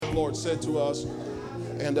the Lord said to us.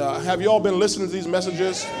 And have you all been listening to these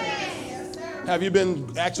messages? Have you been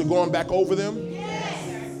actually going back over them?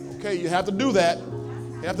 Okay, you have to do that.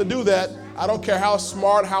 You have to do that. I don't care how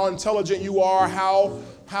smart, how intelligent you are, how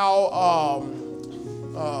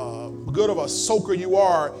good of a soaker you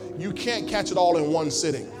are. You can't catch it all in one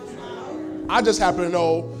sitting. I just happen to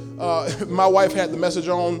know my wife had the message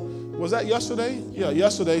on. Was that yesterday? Yeah,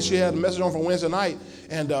 yesterday she had the message on for Wednesday night.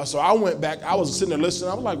 And so I went back. I was sitting there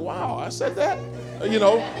listening. I was like, wow, I said that?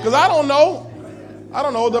 Because I don't know.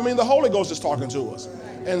 I mean, the Holy Ghost is talking to us.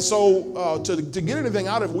 And so to get anything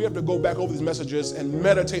out of it, we have to go back over these messages and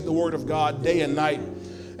meditate the Word of God day and night.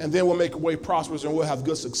 And then we'll make our way prosperous and we'll have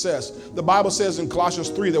good success. The Bible says in Colossians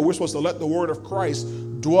 3 that we're supposed to let the Word of Christ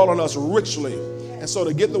dwell on us richly. And so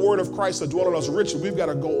to get the Word of Christ to dwell on us richly, we've got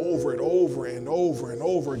to go over it over and over and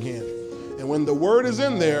over again. And when the Word is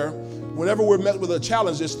in there, whenever we're met with a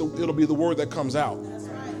challenge, it'll be the Word that comes out.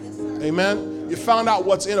 Amen? You found out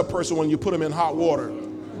what's in a person when you put them in hot water.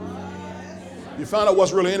 You found out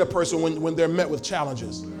what's really in a person when they're met with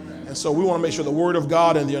challenges. And so we want to make sure the Word of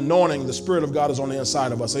God and the anointing, the Spirit of God is on the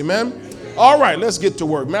inside of us. Amen? All right, let's get to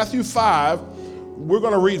work. Matthew 5, we're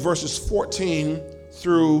going to read verses 14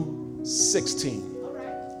 through 16.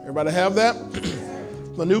 Everybody have that?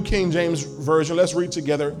 The New King James Version. Let's read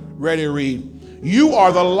together. Ready to read. You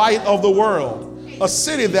are the light of the world. A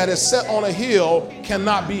city that is set on a hill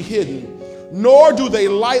cannot be hidden. Nor do they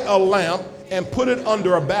light a lamp and put it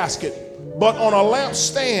under a basket, but on a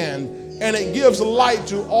lampstand, and it gives light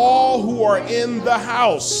to all who are in the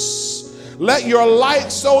house. Let your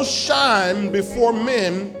light so shine before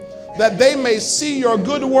men that they may see your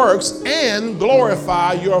good works and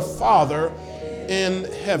glorify your Father in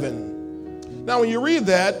heaven. Now, when you read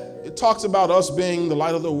that, it talks about us being the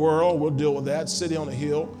light of the world. We'll deal with that. City on a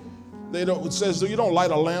hill. It says you don't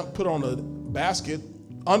light a lamp, put it on a basket,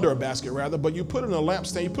 under a basket rather, but you put it in a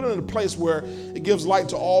lampstand. You put it in a place where it gives light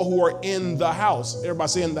to all who are in the house. Everybody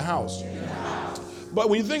say in the house. In the house. But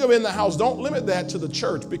when you think of in the house, don't limit that to the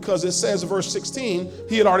church, because it says in verse 16,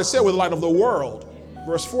 he had already said we're the light of the world.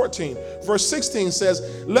 Verse 14. Verse 16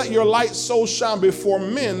 says, let your light so shine before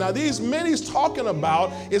men. Now these men he's talking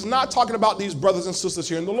about is not talking about these brothers and sisters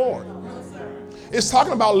here in the Lord. It's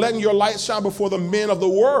talking about letting your light shine before the men of the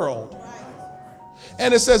world.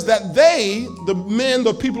 And it says that they, the men,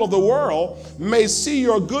 the people of the world, may see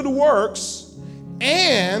your good works,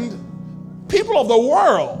 and people of the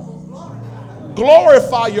world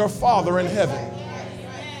glorify your Father in heaven.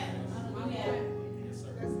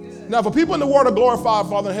 Now, for people in the world to glorify our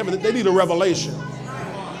Father in heaven, they need a revelation.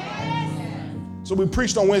 So we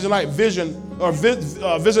preached on Wednesday night, visitation,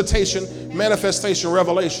 manifestation,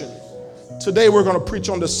 revelation. Today we're going to preach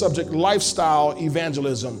on this subject, lifestyle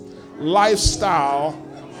evangelism. Lifestyle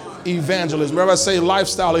evangelism. Everybody say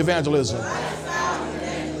lifestyle evangelism. Lifestyle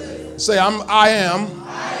evangelism. Say I am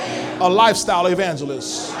a lifestyle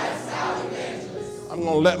evangelist. I'm going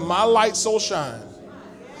to let my light so shine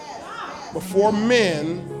before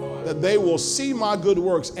men that they will see my good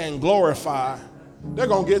works and glorify. They're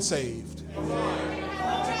going to get saved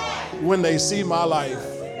when they see my life.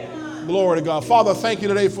 Glory to God. Father, thank you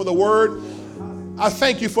today for the word. I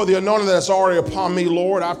thank you for the anointing that's already upon me,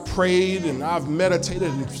 Lord. I've prayed and I've meditated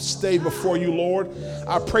and stayed before you, Lord.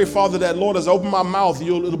 I pray, Father, that, Lord, as I open my mouth,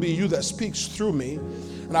 it'll be you that speaks through me.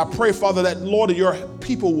 And I pray, Father, that, Lord, your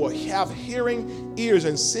people will have hearing ears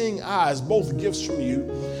and seeing eyes, both gifts from you.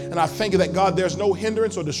 And I thank you that, God, there's no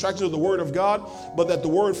hindrance or distraction of the word of God, but that the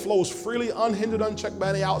word flows freely, unhindered, unchecked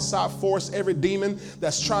by any outside force. Every demon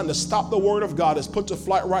that's trying to stop the word of God is put to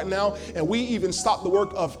flight right now. And we even stop the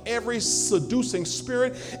work of every seducing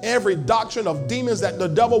spirit, every doctrine of demons that the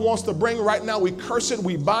devil wants to bring right now. We curse it,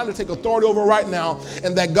 we bind it, take authority over right now.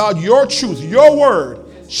 And that, God, your truth, your word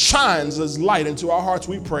shines as light into our hearts,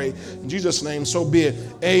 we pray. In Jesus' name, so be it.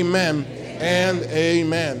 Amen and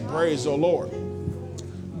amen. Praise the Lord.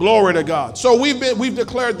 Glory to God. So we've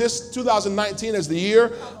declared this 2019 as the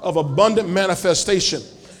year of abundant manifestation.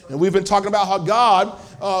 And we've been talking about how God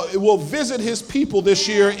will visit his people this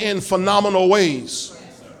year in phenomenal ways.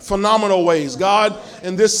 Phenomenal ways. God,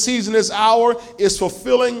 in this season, this hour, is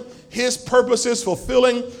fulfilling his purposes,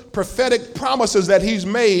 fulfilling prophetic promises that he's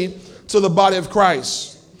made to the body of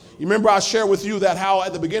Christ. You remember I shared with you that how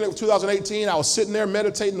at the beginning of 2018, I was sitting there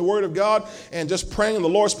meditating the word of God and just praying, and the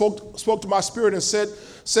Lord spoke to my spirit and said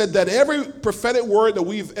that every prophetic word that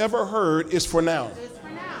we've ever heard is for now.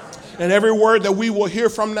 And every word that we will hear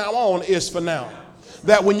from now on is for now.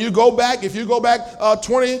 That when you go back, if you go back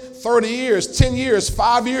 20, 30 years, 10 years,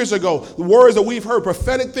 5 years ago, the words that we've heard,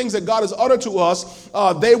 prophetic things that God has uttered to us,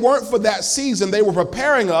 they weren't for that season. They were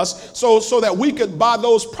preparing us so that we could, by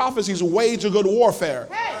those prophecies, wage a good warfare.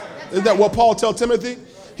 Isn't that what Paul tells Timothy?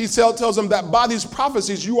 He tells him that by these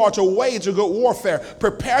prophecies, you are to wage a good warfare.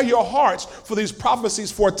 Prepare your hearts for these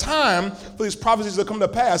prophecies, for a time for these prophecies to come to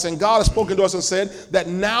pass. And God has spoken to us and said that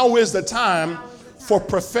now is the time for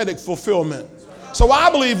prophetic fulfillment. So I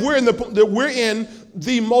believe we're in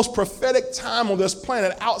the most prophetic time on this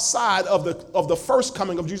planet outside of the first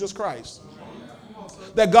coming of Jesus Christ.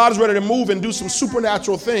 That God is ready to move and do some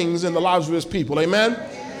supernatural things in the lives of his people. Amen?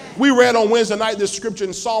 We read on Wednesday night this scripture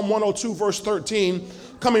in Psalm 102, verse 13,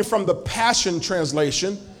 coming from the Passion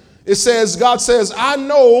Translation. It says, God says, I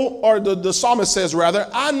know, or the psalmist says rather,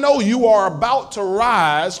 I know you are about to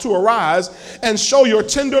arise and show your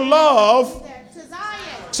tender love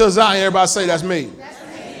to Zion. Everybody say, that's me.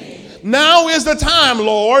 Now is the time,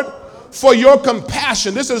 Lord, for your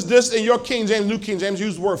compassion. This in your King James, New King James,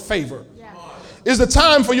 use the word favor. Is the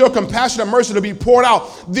time for your compassion and mercy to be poured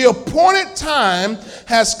out. The appointed time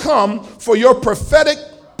has come for your prophetic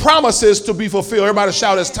promises to be fulfilled. Everybody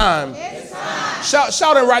shout, it's time. It's time.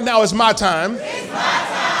 Shout it right now, it's my time. It's my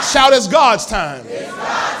time. Shout, it's God's time. It's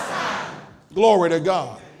God's time. Glory to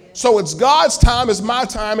God. So it's God's time, it's my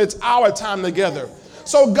time, it's our time together.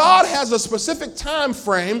 So God has a specific time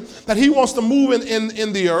frame that he wants to move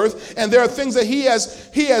in the earth, and there are things that he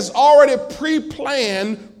has already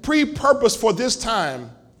pre-planned, pre-purposed for this time.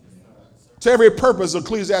 To every purpose,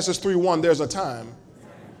 Ecclesiastes 3:1, there's a time.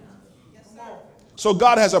 So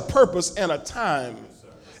God has a purpose and a time,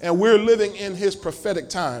 and we're living in his prophetic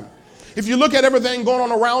time. If you look at everything going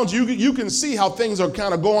on around you, you can see how things are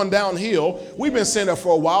kind of going downhill. We've been saying that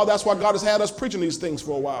for a while. That's why God has had us preaching these things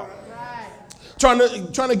for a while. Trying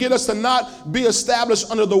to get us to not be established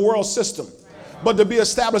under the world system, but to be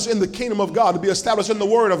established in the kingdom of God, to be established in the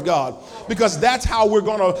word of God, because that's how we're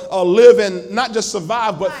going to live and not just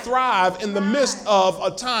survive, but thrive in the midst of a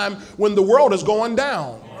time when the world is going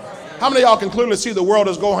down. How many of y'all can clearly see the world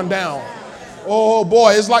is going down? Oh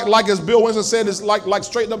boy, it's like as Bill Winston said, it's like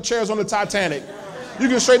straightening up chairs on the Titanic. You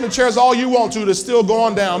can straighten the chairs all you want to, they're still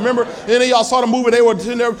going down. Remember, any of y'all saw the movie, they were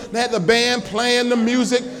in there, they had the band playing the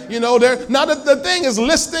music, now the thing is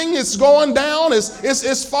listing, it's going down,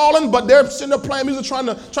 it's falling, but they're sitting there playing music, trying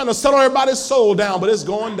to settle everybody's soul down, but it's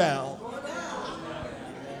going down.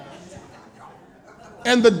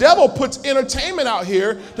 And the devil puts entertainment out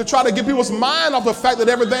here to try to get people's mind off the fact that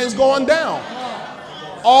everything's going down.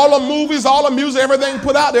 All the movies, all the music, everything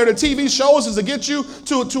put out there, the TV shows is to get you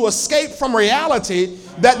to escape from reality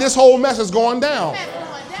that this whole mess is going down.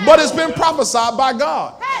 But it's been prophesied by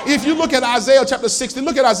God. If you look at Isaiah chapter 60,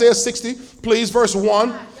 look at Isaiah 60, please, verse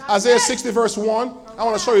 1. Isaiah 60, verse 1. I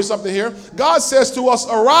want to show you something here. God says to us,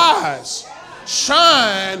 arise,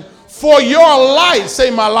 shine, for your light, say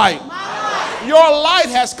my light. Your light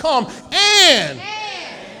has come, and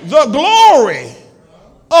the glory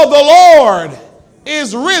of the Lord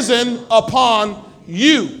is risen upon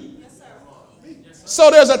you.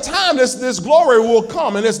 So there's a time this glory will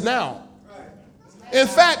come, and it's now. In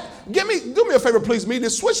fact, do me a favor, please,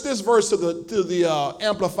 switch this verse to the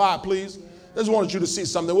Amplified, please. I just wanted you to see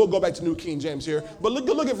something. We'll go back to New King James here. But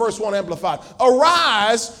look at verse 1 Amplified.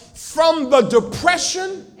 Arise from the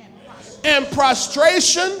depression and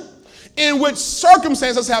prostration in which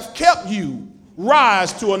circumstances have kept you.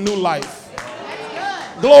 Rise to a new life.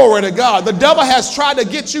 Glory to God. The devil has tried to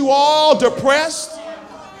get you all depressed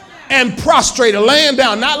and prostrated, laying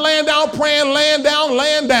down. Not laying down praying, laying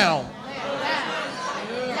down.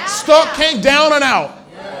 Stuck, can't down and out.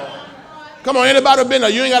 Come on, anybody been there?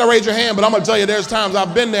 You ain't got to raise your hand, but I'm going to tell you there's times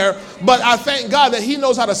I've been there. But I thank God that he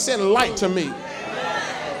knows how to send light to me.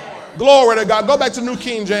 Glory to God. Go back to New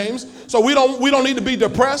King James. So we don't need to be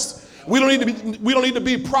depressed. We don't need to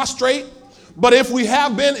be prostrate. But if we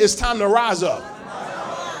have been, it's time to rise up.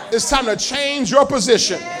 It's time to change your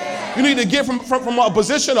position. You need to get from a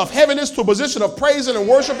position of heaviness to a position of praising and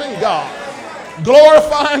worshiping God.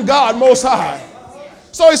 Glorifying God Most High.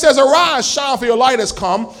 So he says, arise, shine, for your light has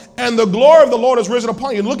come, and the glory of the Lord is risen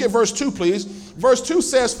upon you. Look at verse 2, please. Verse 2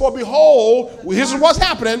 says, for behold, this is what's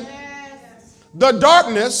happening. The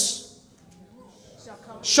darkness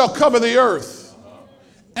shall cover the earth,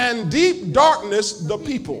 and deep darkness the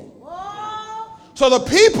people. So the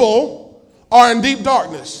people are in deep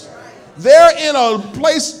darkness. They're in a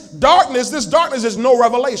place, darkness. This darkness is no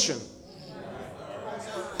revelation.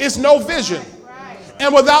 It's no vision.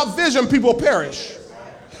 And without vision, people perish.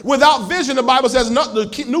 Without vision, the Bible says,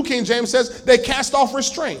 the New King James says, they cast off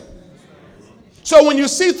restraint. So when you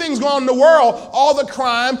see things going on in the world, all the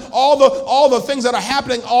crime, all the things that are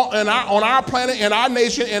happening on our planet, in our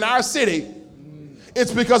nation, in our city,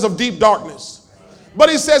 it's because of deep darkness. But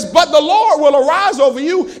he says, but the Lord will arise over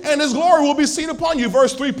you and his glory will be seen upon you.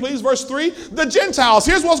 Verse 3, please. Verse 3, the Gentiles.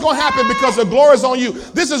 Here's what's going to happen because the glory is on you.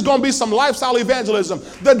 This is going to be some lifestyle evangelism.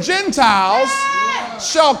 The Gentiles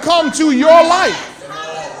shall come to your light.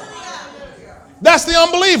 That's the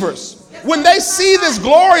unbelievers. When they see this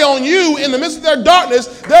glory on you in the midst of their darkness,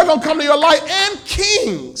 they're going to come to your light, and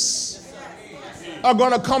kings are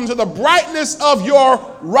going to come to the brightness of your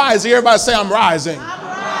rising. Everybody say, I'm rising.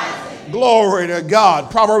 Glory to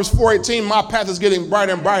God. Proverbs 4:18, my path is getting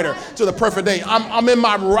brighter and brighter to the perfect day. I'm in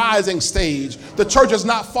my rising stage. The church is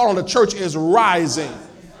not falling. The church is rising.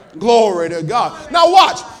 Glory to God. Now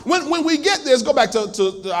watch. When we get this, go back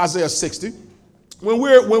to Isaiah 60. When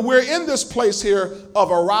we're in this place here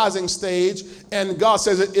of a rising stage, and God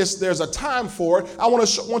says there's a time for it, I want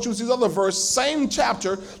you to see the other verse, same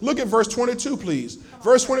chapter. Look at verse 22, please.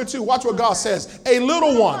 Verse 22, watch what God says. A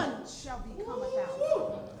little one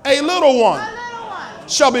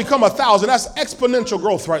shall become 1,000. That's exponential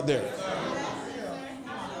growth right there.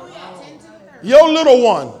 Your little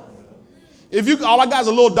one. If you, all I got is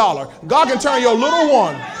a little dollar. God can turn your little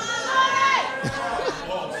one.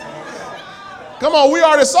 Come on, we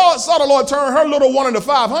already saw the Lord turn her little one into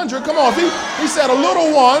 500. Come on, he said a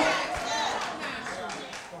little one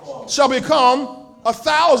shall become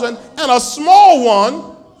 1,000, and a small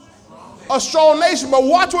one a strong nation. But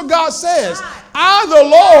watch what God says. I, the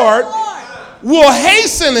Lord, will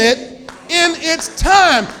hasten it in its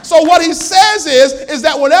time. So what he says is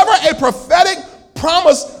that whenever a prophetic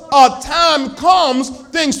promise time comes,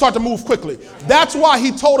 things start to move quickly. That's why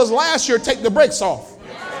he told us last year, take the brakes off.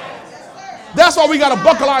 That's why we got to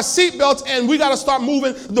buckle our seatbelts and we got to start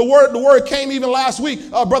moving. The word came even last week.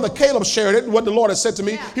 Brother Caleb shared it, what the Lord has said to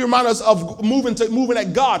me. He reminded us of moving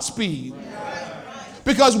at God's speed.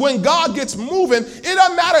 Because when God gets moving, it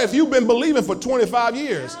doesn't matter if you've been believing for 25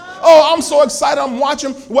 years. Oh, I'm so excited. I'm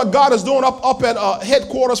watching what God is doing up at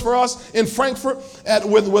headquarters for us in Frankfurt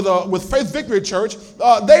with Faith Victory Church.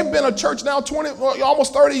 They've been a church now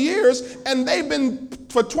almost 30 years, and they've been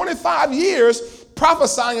for 25 years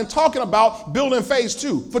prophesying and talking about building phase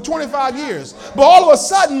 2 for 25 years. But all of a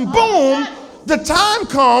sudden, boom, the time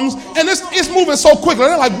comes and it's moving so quickly.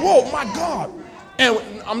 They're like, whoa, my God. And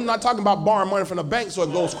I'm not talking about borrowing money from the bank so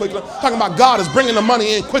it goes quickly. I'm talking about God is bringing the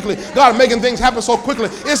money in quickly. God is making things happen so quickly.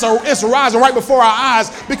 It's rising right before our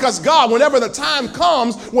eyes because God, whenever the time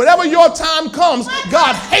comes, whenever your time comes,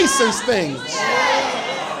 God hastens things.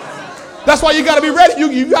 That's why you got to be ready.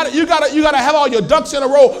 You got to have all your ducks in a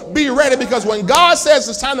row. Be ready because when God says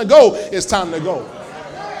it's time to go, it's time to go.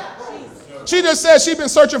 She just said she's been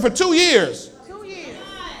searching for 2 years. 2 years.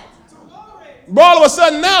 But all of a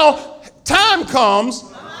sudden now, time comes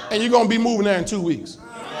and you're going to be moving there in 2 weeks.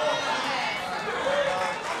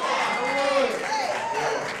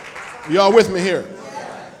 Y'all with me here?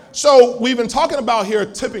 So we've been talking about here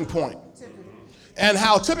tipping point and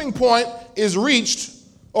how tipping point is reached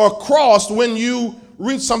or crossed when you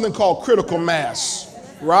reach something called critical mass,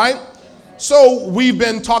 right? So we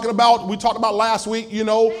talked about last week,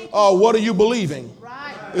 what are you believing?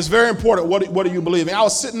 It's very important. What are you believing? I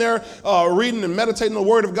was sitting there reading and meditating the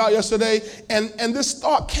Word of God yesterday, and this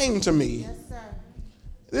thought came to me. Yes, sir.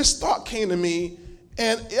 This thought came to me,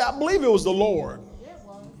 and I believe it was the Lord. Yeah, it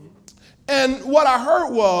was. And what I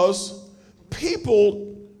heard was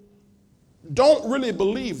people don't really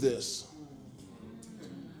believe this.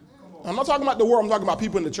 I'm not talking about the world. I'm talking about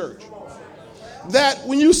people in the church. That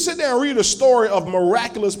when you sit there and read a story of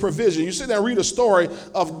miraculous provision, you sit there and read a story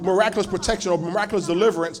of miraculous protection or miraculous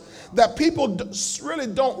deliverance, that people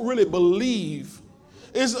don't really believe.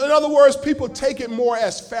 In other words, people take it more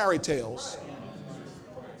as fairy tales.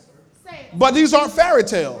 But these aren't fairy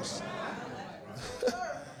tales.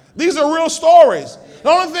 These are real stories. The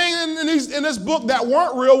only thing in this book that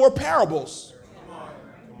weren't real were parables.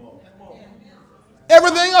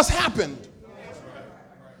 Everything else happened.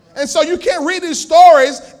 And so you can't read these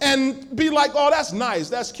stories and be like, oh, that's nice,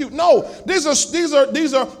 that's cute. No, these are,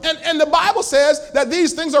 and the Bible says that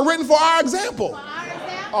these things are written for our example.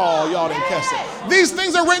 Oh, y'all didn't catch it. These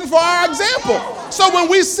things are written for our example. So when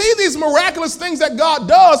we see these miraculous things that God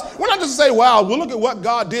does, we're not just saying, wow, we'll look at what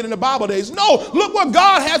God did in the Bible days. No, look what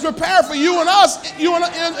God has prepared for you and us, you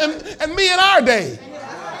and me in our day.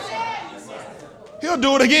 He'll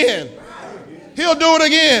do it again. He'll do it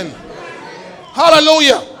again.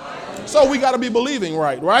 Hallelujah. So we got to be believing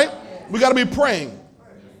right? We got to be praying,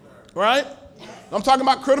 right? I'm talking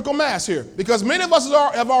about critical mass here because many of us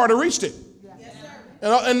have already reached it.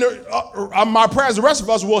 And my prayer is the rest of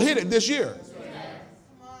us will hit it this year.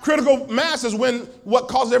 Critical mass is when what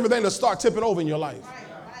causes everything to start tipping over in your life.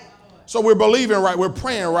 So we're believing right. We're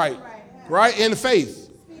praying right. Right? In faith.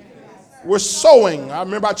 We're sowing. I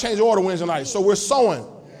remember I changed the order Wednesday night. So we're sowing.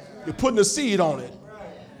 You're putting the seed on it.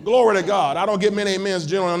 Glory to God. I don't get many amens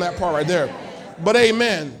generally on that part right there. But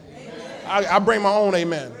amen. I bring my own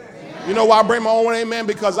amen. You know why I bring my own amen?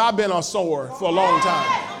 Because I've been a sower for a long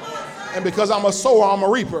time. And because I'm a sower, I'm a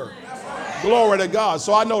reaper. Glory to God.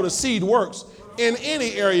 So I know the seed works in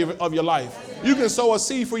any area of your life. You can sow a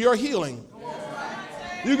seed for your healing.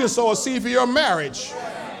 You can sow a seed for your marriage.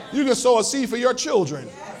 You can sow a seed for your children.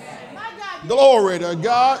 Glory to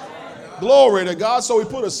God. Glory to God. So we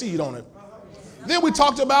put a seed on it. Then we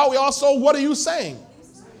talked about, what are you saying?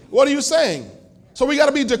 What are you saying? So we got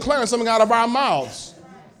to be declaring something out of our mouths.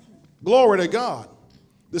 Glory to God.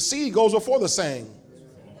 The seed goes before the saying.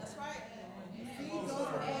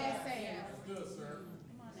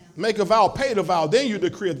 Make a vow, pay the vow, then you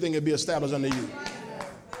decree a thing and be established unto you.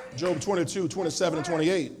 Job 22, 27, and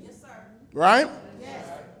 28. Right?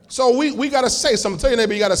 So we got to say something. Tell your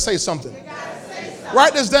neighbor you got to say something.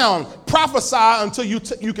 Write this down. Prophesy until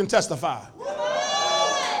you can testify.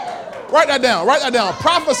 Write that down. Write that down.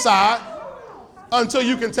 Prophesy until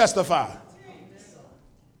you can testify.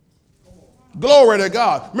 Glory to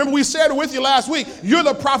God. Remember we shared it with you last week. You're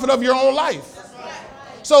the prophet of your own life.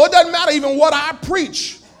 So it doesn't matter even what I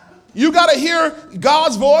preach. You got to hear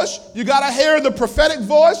God's voice. You got to hear the prophetic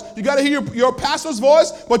voice. You got to hear your pastor's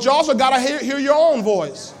voice, but you also got to hear your own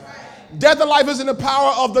voice. Death and life is in the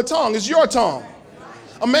power of the tongue. It's your tongue.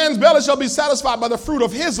 A man's belly shall be satisfied by the fruit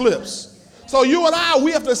of his lips. So you and I,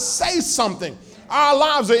 we have to say something. Our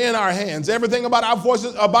lives are in our hands. Everything about our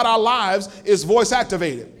voices, about our lives is voice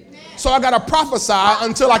activated. So I got to prophesy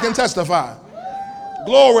until I can testify.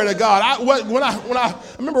 Glory to God. I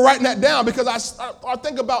remember writing that down because I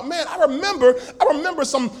think about, man, I remember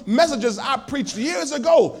some messages I preached years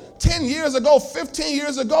ago, 10 years ago, 15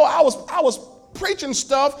 years ago. I was preaching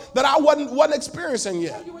stuff that I wasn't experiencing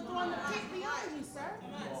yet. You were throwing the pig beyond you, sir.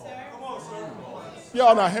 Come on, sir.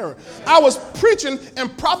 Y'all not hearing. I was preaching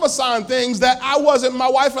and prophesying things that my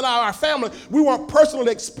wife and I, our family, we weren't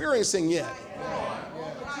personally experiencing yet.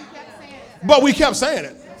 But we kept saying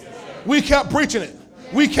it. We kept preaching it.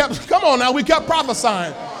 We kept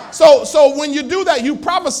prophesying. So when you do that, you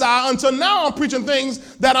prophesy until now I'm preaching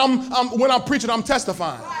things that when I'm preaching, I'm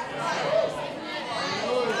testifying.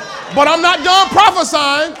 But I'm not done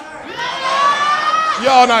prophesying.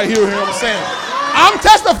 Y'all not hearing what I'm saying. I'm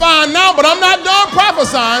testifying now, but I'm not done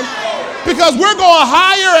prophesying because we're going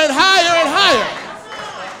higher and higher and higher.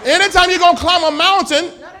 Anytime you're going to climb a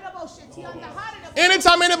mountain,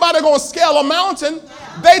 anytime anybody going to scale a mountain,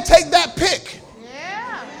 they take that pick.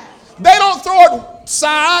 They don't throw it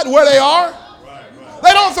side where they are.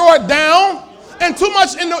 They don't throw it down. And too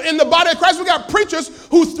much in the body of Christ, we got preachers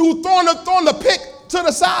who throwing the pick to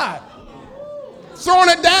the side, throwing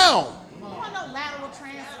it down. You want no lateral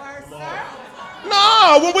transfer, sir?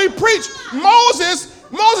 No, when we preach, Moses,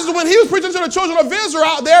 when he was preaching to the children of Israel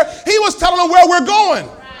out there, he was telling them where we're going.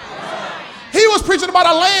 He was preaching about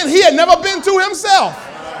a land he had never been to himself.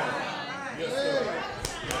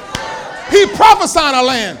 He prophesied a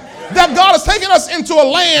land. That God is taking us into a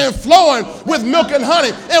land flowing with milk and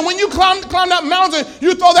honey. And when you climb that mountain,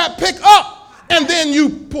 you throw that pick up and then you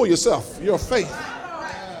pull yourself, your faith.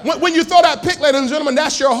 When you throw that pick, ladies and gentlemen,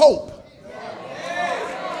 that's your hope.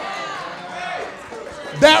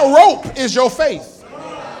 That rope is your faith.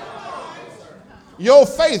 Your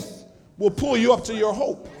faith will pull you up to your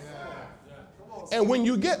hope. And when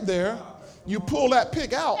you get there, you pull that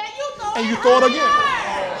pick out and you throw it again.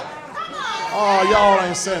 Oh, y'all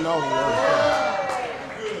ain't saying no.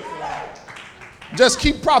 Just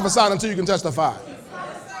keep prophesying until you can testify.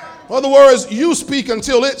 In other words, you speak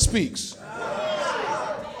until it speaks.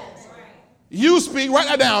 You speak, write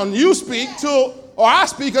that down. You speak or I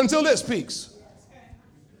speak until it speaks.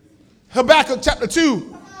 Habakkuk chapter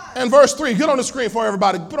 2 and verse 3. Get on the screen for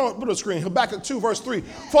everybody. Put on the screen. Habakkuk 2 verse 3.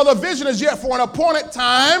 For the vision is yet for an appointed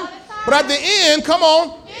time, but at the end, come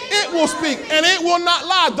on, it will speak and it will not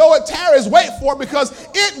lie. Though it tarries, wait for it because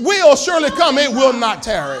it will surely come. It will not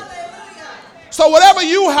tarry. So whatever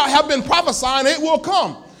you have been prophesying, it will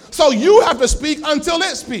come. So you have to speak until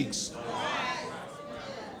it speaks.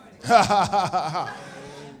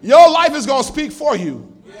 Your life is going to speak for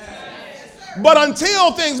you. But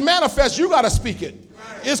until things manifest, you got to speak it.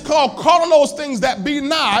 It's called calling those things that be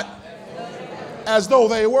not as though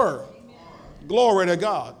they were. Glory to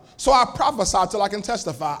God. So I prophesy till I can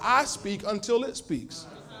testify. I speak until it speaks.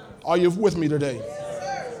 Are you with me today?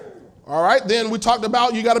 All right, then we talked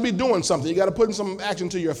about you got to be doing something. You got to put some action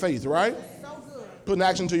to your faith, right? So good. Putting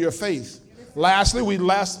action to your faith. Lastly, we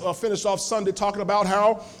finished off Sunday talking about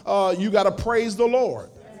how you got to praise the Lord.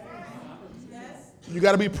 You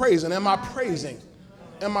got to be praising. Am I praising?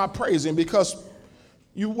 Am I praising? Because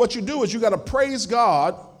what you do is you got to praise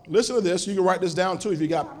God. Listen to this. You can write this down too if you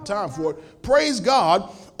got time for it. Praise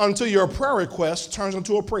God until your prayer request turns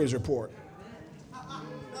into a praise report.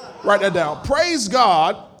 Write that down. Praise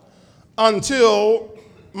God until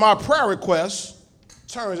my prayer request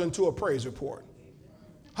turns into a praise report.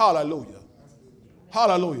 Hallelujah.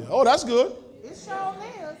 Hallelujah. Oh, that's good. It sure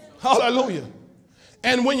is. Hallelujah.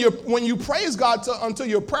 And when you praise God until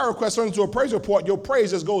your prayer request turns into a praise report, your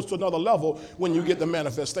praise just goes to another level when you get the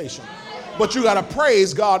manifestation. But you got to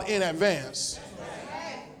praise God in advance.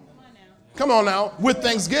 Come on now. With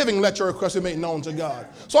thanksgiving, let your request be made known to God.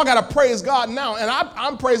 So I got to praise God now. And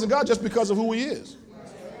I'm praising God just because of who he is.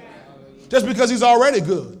 Just because he's already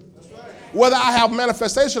good. Whether I have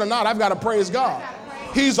manifestation or not, I've got to praise God.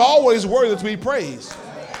 He's always worthy to be praised.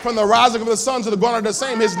 From the rising of the sun to the going of the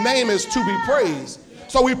same, his name is to be praised.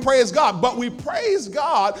 So we praise God. But we praise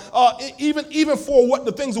God even for what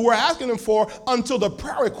the things that we're asking him for until the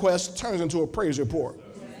prayer request turns into a praise report.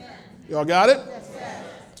 Y'all got it?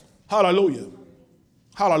 Hallelujah.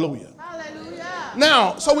 Hallelujah. Hallelujah.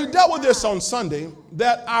 Now, so we dealt with this on Sunday,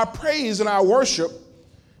 that our praise and our worship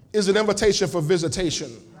is an invitation for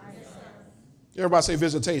visitation. Everybody say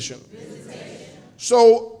visitation.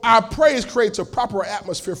 So our praise creates a proper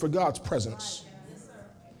atmosphere for God's presence.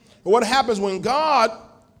 But what happens when God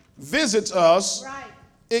visits us,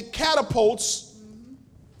 it catapults,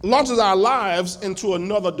 launches our lives into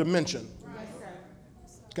another dimension.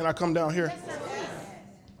 Can I come down here?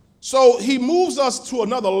 So he moves us to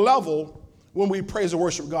another level when we praise and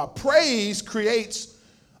worship God. Praise creates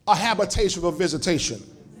a habitation for visitation.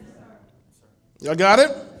 Y'all got it?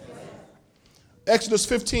 Exodus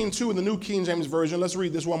 15:2 in the New King James Version. Let's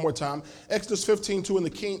read this one more time. Exodus 15:2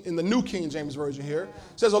 in the New King James Version here.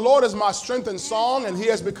 It says, the Lord is my strength and song, and he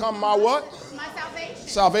has become my what? My salvation.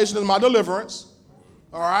 Salvation is my deliverance.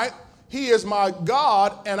 All right? He is my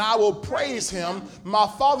God, and I will praise him, my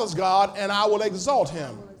Father's God, and I will exalt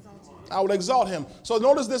him. I will exalt him. So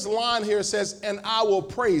notice this line here says, and I will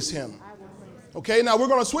praise him. Okay, now we're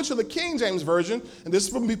going to switch to the King James Version, and this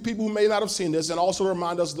is for people who may not have seen this, and also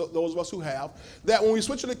remind us, those of us who have, that when we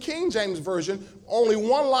switch to the King James Version, only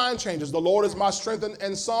one line changes. The Lord is my strength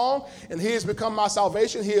and song, and he has become my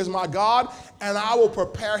salvation. He is my God, and I will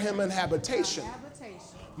prepare him in habitation.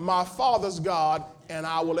 My Father's God, and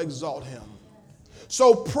I will exalt him.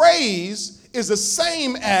 So praise is the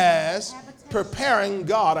same as preparing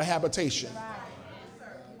God a habitation.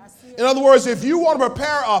 In other words, if you want to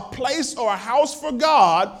prepare a place or a house for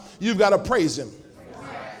God, you've got to praise him.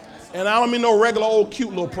 And I don't mean no regular old cute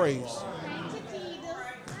little praise.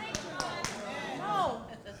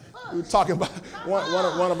 We were talking about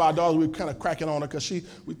one of our daughters. We were kind of cracking on her because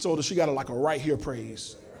we told her she got like a right here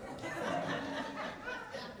praise.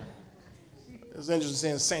 It's interesting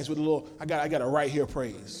saying saints with a little, I got a right here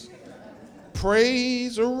praise.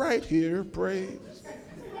 Praise a right here praise.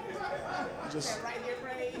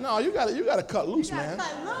 No, you gotta cut loose, man.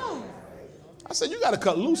 I said you gotta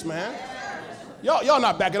cut loose, man. Y'all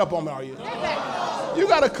not backing up on me, are you? You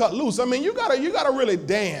gotta cut loose. I mean, you gotta really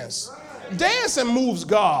dance. Dancing moves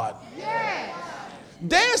God.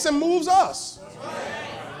 Dancing moves us.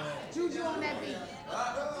 Juju on that beat.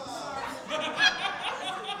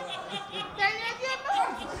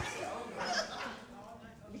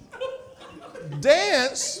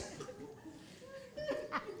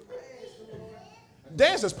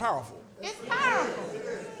 Dance is powerful. It's powerful.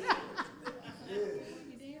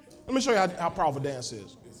 Let me show you how powerful dance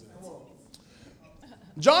is.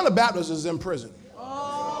 John the Baptist is in prison.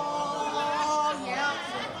 Oh, yeah.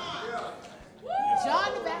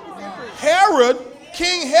 John the Baptist in prison.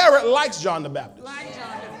 King Herod likes John the Baptist.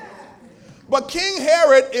 But King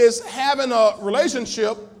Herod is having a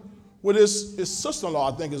relationship with his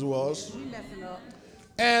sister-in-law, I think it was.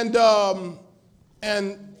 And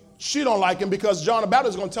she don't like him because John the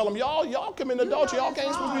Baptist is going to tell him, y'all commit adultery. Y'all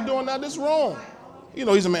can't supposed to be doing that. This is wrong. You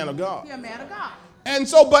know, he's a man of God. He's a man of God. And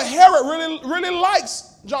so, but Herod really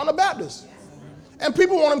likes John the Baptist. And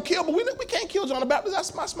people want him killed, but we can't kill John the Baptist.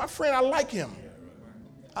 That's my friend. I like him.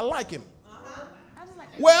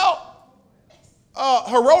 Well,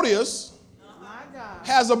 Herodias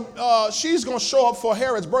she's going to show up for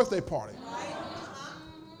Herod's birthday party.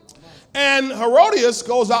 And Herodias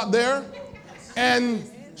goes out there and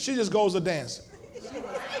she just goes to dancing.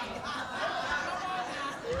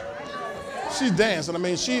 She's dancing. I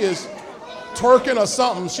mean, she is twerking or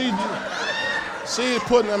something. She's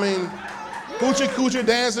putting, coochie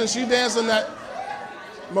dancing. She dancing that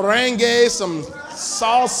merengue, some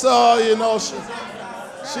salsa,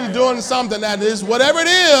 She doing something that is, whatever it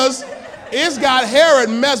is, it's got Herod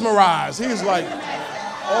mesmerized. He's like,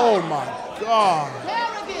 oh my God.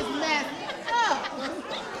 Herod is messed up.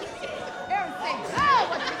 Herod say, oh,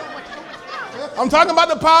 what you I'm talking about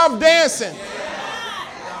the power of dancing.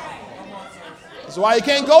 That's why you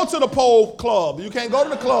can't go to the pole club. You can't go to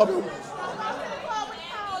the club.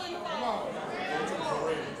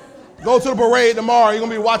 Go to the parade tomorrow. You're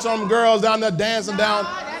going to be watching them girls down there dancing down.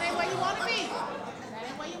 That ain't where you want to be.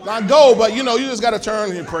 Not go, but you just got to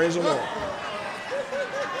turn and praise the Lord.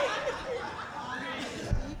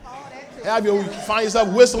 Have you find yourself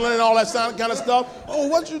whistling and all that kind of stuff? Oh,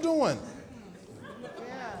 what you doing?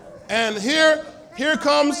 And here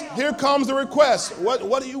comes the request.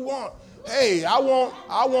 What do you want? Hey, I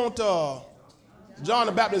want John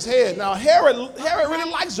the Baptist's head. Now Herod really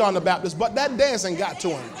likes John the Baptist, but that dancing got to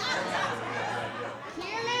him.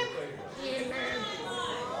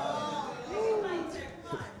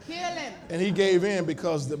 Kill him. And he gave in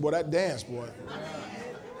because that dance, boy.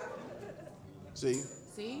 See,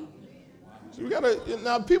 we gotta.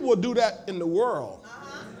 Now people will do that in the world.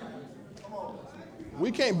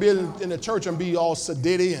 We can't be in the church and be all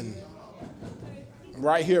sedity and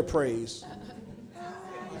right here praise.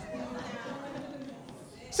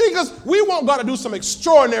 See, because we want God to do some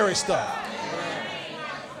extraordinary stuff.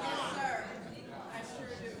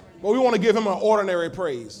 But we want to give him an ordinary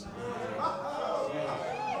praise.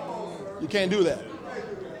 You can't do that.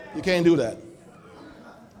 You can't do that.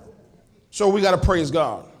 So we got to praise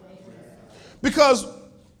God. Because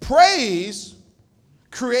praise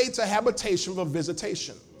creates a habitation for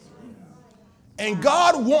visitation. And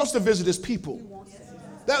God wants to visit his people.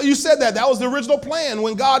 You said that. That was the original plan.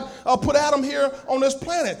 When God put Adam here on this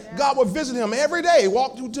planet, God would visit him every day,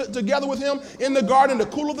 walk together with him in the garden in the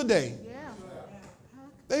cool of the day.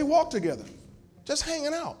 They walked together, just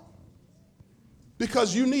hanging out.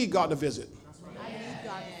 Because you need God to visit.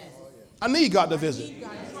 I need God to visit.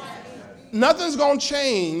 Nothing's going to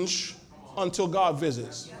change until God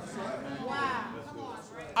visits.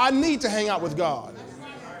 I need to hang out with God.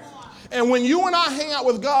 And when you and I hang out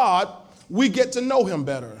with God, we get to know him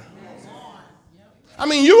better.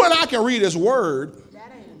 You and I can read his word,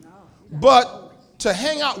 but to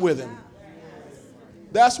hang out with him,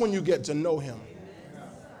 that's when you get to know him.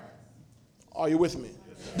 Are you with me?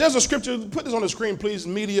 There's a scripture, put this on the screen, please,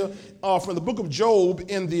 media, from the book of Job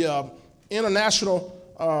in the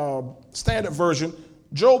International Standard Version.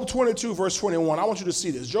 Job 22, verse 21. I want you to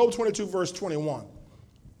see this. Job 22, verse 21.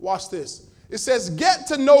 Watch this. It says, get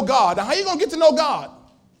to know God. Now, how are you going to get to know God?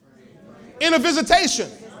 In a visitation,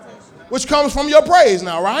 which comes from your praise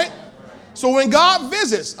now, right? So when God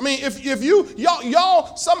visits, if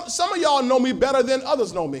y'all, some of y'all know me better than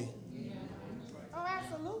others know me. Oh,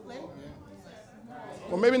 absolutely.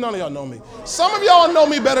 Well, maybe none of y'all know me. Some of y'all know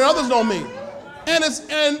me better than others know me. And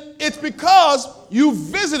it's because you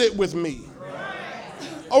visited with me.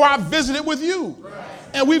 Or I visited with you.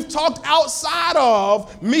 And we've talked outside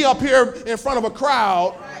of me up here in front of a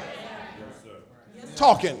crowd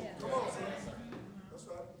talking.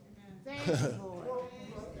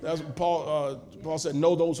 That's what Paul said,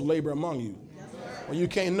 know those who labor among you. Well, you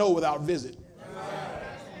can't know without visit.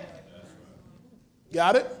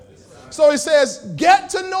 Got it? So he says, get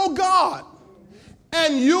to know God,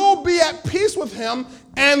 and you'll be at peace with him,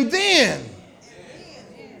 and then,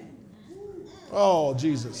 oh,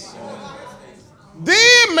 Jesus.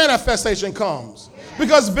 Then manifestation comes.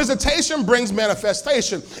 Because visitation brings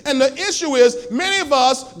manifestation. And the issue is many of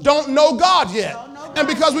us don't know God yet. And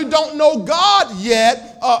because we don't know God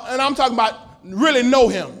yet, and I'm talking about really know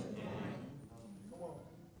him.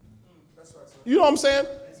 You know what I'm saying?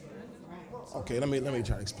 Okay, let me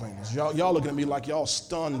try to explain this. Y'all looking at me like y'all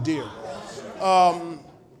stunned deer.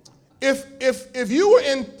 If you were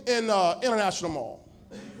in International Mall.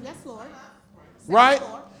 Yes, Lord. Right?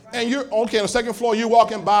 And you're okay on the second floor, you're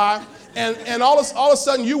walking by, and all of a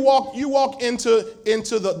sudden you walk into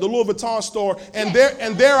the Louis Vuitton store, and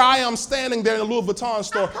there I am standing there in the Louis Vuitton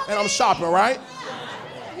store, and I'm shopping, right?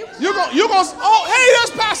 You're going, oh, hey,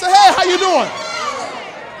 there's Pastor. Hey, how you doing?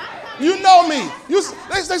 You know me.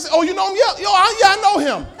 They say, oh, you know him? Yeah, I know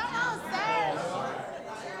him.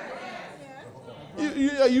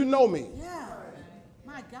 You know me. Yeah.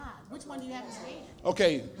 My God. Which one do you have to stand?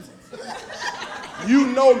 Okay. You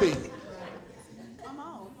know me. Come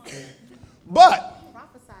on. But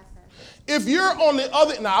Prophesy, sir. if you're on the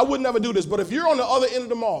other, now I would never do this, but if you're on the other end of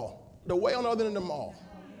the mall, the way on the other end of the mall,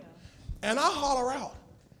 and I holler out,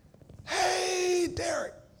 hey,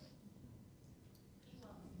 Derek.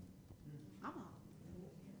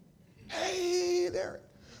 Hey, Derek.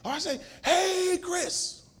 Or I say, hey,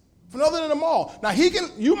 Chris. From other than the mall. Now you can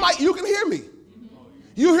hear me.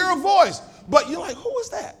 You hear a voice, but you're like, who is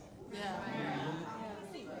that?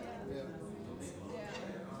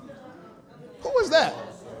 Who is that?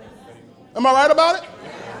 Am I right about it?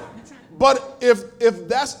 But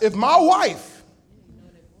if my wife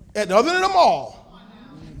at the other end of the mall,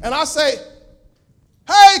 and I say,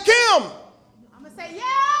 hey, Kim. I'm going to say, yeah.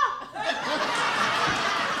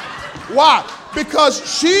 Why?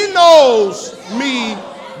 Because she knows me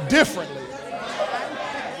differently.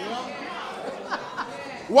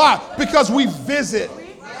 Why? Because we visit.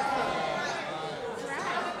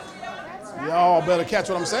 Y'all better catch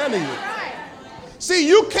what I'm saying to you. See,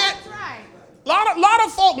 you can't. A lot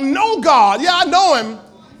of folk know God. Yeah, I know him.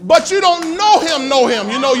 But you don't know him.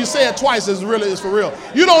 You know, you say it twice. It's for real.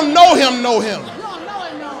 You don't know him. You don't know him.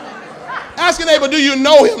 Ask your neighbor, do you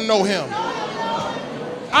know him?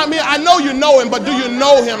 I mean, I know you know him, but do you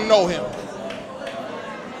know him?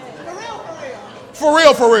 For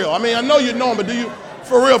real. I mean, I know you know him, but do you,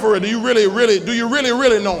 for real, do you really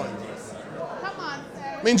know him? Come on,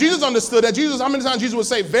 sir. I mean, Jesus understood that. How many times Jesus would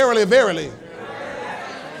say, verily, verily?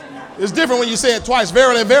 It's different when you say it twice.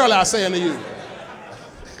 Verily, verily, I say unto you.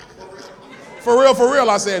 For real,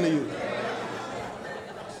 I say unto you.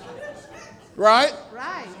 Right?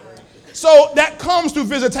 Right. So that comes through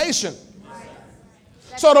visitation.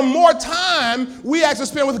 So the more time we actually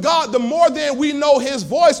spend with God, the more then we know his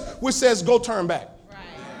voice, which says, go turn back.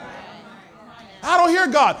 I don't hear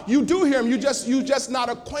God. You do hear him. You just not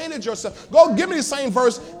acquainted yourself. Go give me the same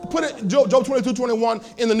verse. Put it, Job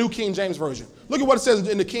 22:21 in the New King James Version. Look at what it says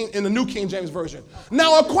in the New King James Version.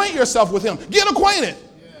 Now acquaint yourself with him. Get acquainted.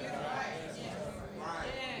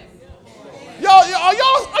 Are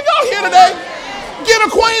y'all here today? Get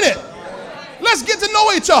acquainted. Let's get to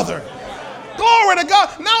know each other. Glory to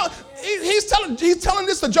God. Now he's telling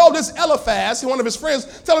this to Job, this Eliphaz, one of his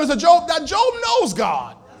friends, telling this to Job that Job knows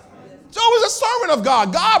God. Job is a servant of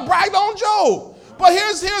God. God bragged on Job. But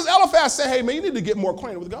here's Eliphaz saying, hey man, you need to get more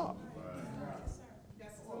acquainted with God.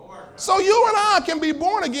 So you and I can be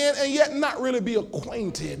born again and yet not really be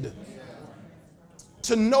acquainted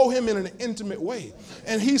to know him in an intimate way.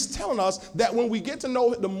 And he's telling us that when we get to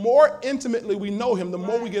know him, the more intimately we know him, the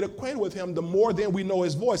more we get acquainted with him, the more then we know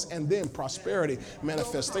his voice, and then prosperity,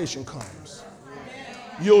 manifestation comes.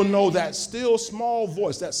 You'll know that still small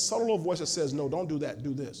voice, that subtle voice that says, no, don't do that,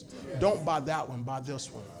 do this. Don't buy that one, buy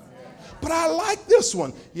this one. But I like this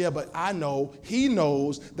one. Yeah, but I know, he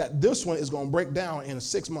knows that this one is going to break down in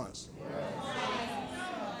 6 months.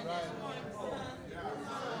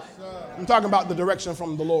 I'm talking about the direction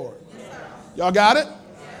from the Lord. Y'all got it?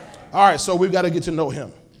 All right, so we've got to get to know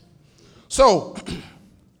him. So,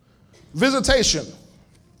 visitation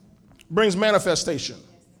brings manifestation.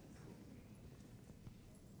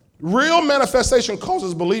 Real manifestation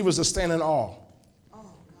causes believers to stand in awe.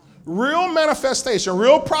 Real manifestation,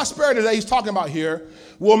 real prosperity that he's talking about here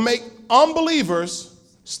will make unbelievers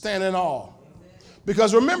stand in awe.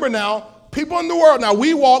 Because remember now, people in the world, now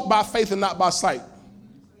we walk by faith and not by sight.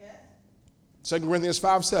 2 Corinthians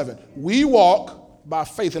 5:7. We walk by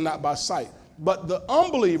faith and not by sight. But the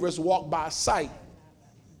unbelievers walk by sight.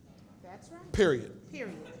 That's right. Period.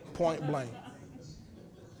 Period. Point blank.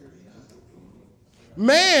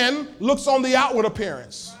 Man looks on the outward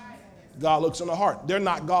appearance. God looks on the heart. They're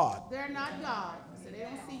not God. They're not God, so they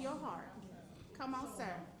don't see your heart. Come on,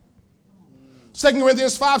 sir. 2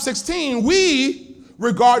 Corinthians 5:16. We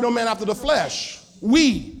regard no man after the flesh.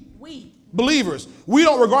 We. Believers. We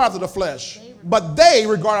don't regard after the flesh. But they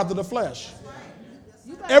regard after the flesh.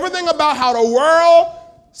 Everything about how the world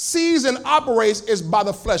sees and operates is by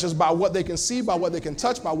the flesh. It's by what they can see, by what they can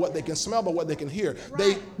touch, by what they can smell, by what they can hear.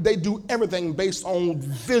 They do everything based on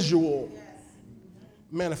visual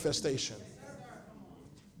manifestation.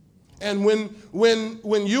 And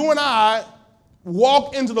when you and I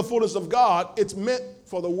walk into the fullness of God, it's meant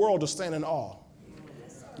for the world to stand in awe.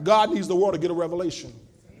 God needs the world to get a revelation.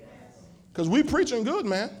 Because we preaching good,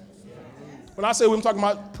 man. When I say we're talking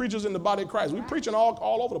about preachers in the body of Christ, we're preaching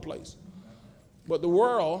all over the place. But the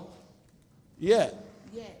world, yet.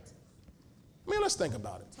 I mean, let's think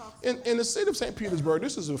about it. In the city of St. Petersburg,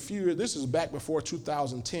 this is back before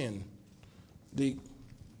 2010. They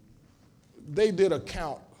did a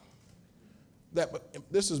count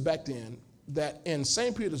this is back then, that in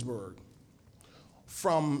St. Petersburg,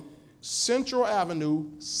 from Central Avenue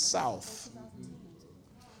south,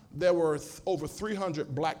 there were over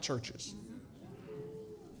 300 black churches.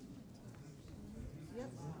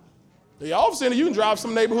 Y'all seen it. You can drive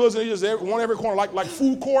some neighborhoods and it's just one every corner, like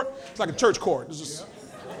food court. It's like a church court. It's just,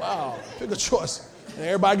 wow, pick a choice. And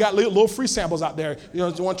everybody got little free samples out there. You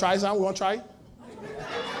want to try something? We want to try?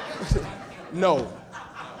 No.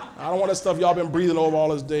 I don't want that stuff y'all been breathing over all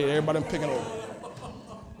this day. Everybody been picking over.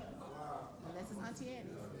 Unless it's Auntie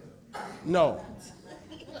Annie. No.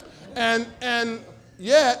 And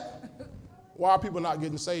yet, why are people not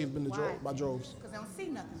getting saved by droves? Because they don't see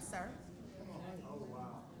nothing, sir.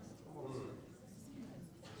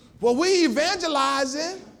 Well, we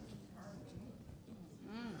evangelizing.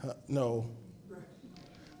 No.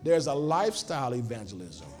 There's a lifestyle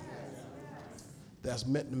evangelism that's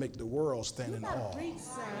meant to make the world stand in awe. Preach,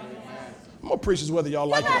 sir. I'm going to preach this whether y'all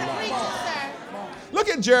like it or Preach, not. sir. Look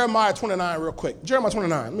at Jeremiah 29 real quick. Jeremiah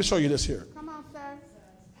 29. Let me show you this here. Come on, sir.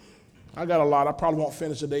 I got a lot. I probably won't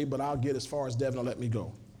finish today, but I'll get as far as Devin will let me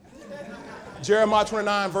go. Jeremiah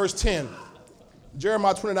 29, verse 10.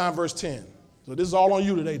 Jeremiah 29, verse 10. So this is all on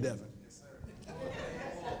you today, Devin.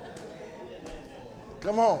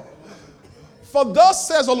 Come on. For thus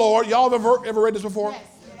says the Lord, y'all have ever read this before?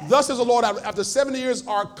 Yes. Thus says the Lord, after 70 years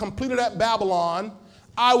are completed at Babylon,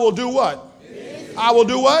 I will do what? I will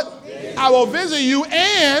do what? I will visit you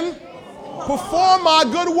and perform my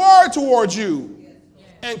good word towards you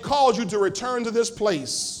and cause you to return to this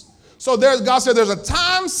place. So God said there's a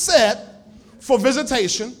time set for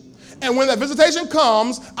visitation. And when that visitation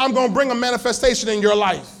comes, I'm going to bring a manifestation in your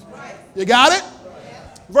life. You got it?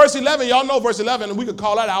 Verse 11, y'all know verse 11, and we could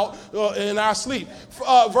call that out in our sleep.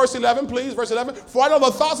 Verse 11, please, verse 11. For I know the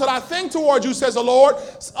thoughts that I think towards you, says the Lord,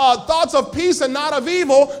 thoughts of peace and not of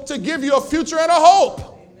evil, to give you a future and a hope.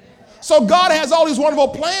 So God has all these wonderful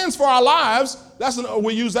plans for our lives.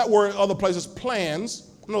 We use that word other places, plans.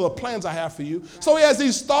 I know the plans I have for you. So he has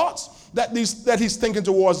these thoughts that he's thinking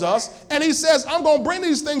towards us. And he says, I'm going to bring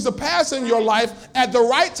these things to pass in your life at the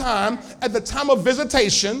right time, at the time of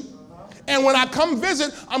visitation. And when I come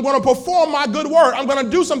visit, I'm going to perform my good word. I'm going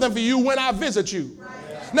to do something for you when I visit you.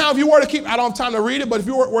 Now, if you were to keep, I don't have time to read it, but if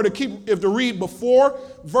you were to read before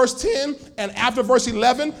verse 10 and after verse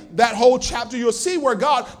 11, that whole chapter, you'll see where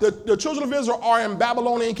the children of Israel are in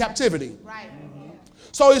Babylonian captivity. Right.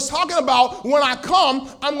 So he's talking about when I come,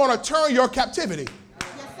 I'm going to turn your captivity.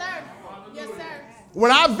 Yes, sir. Yes, sir.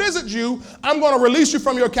 When I visit you, I'm going to release you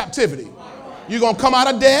from your captivity. You're going to come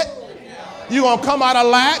out of debt. You're going to come out of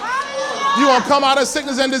lack. You're going to come out of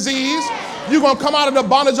sickness and disease. You're going to come out of the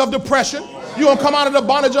bondage of depression. You're going to come out of the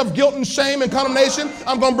bondage of guilt and shame and condemnation.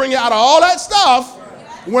 I'm going to bring you out of all that stuff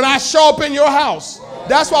when I show up in your house.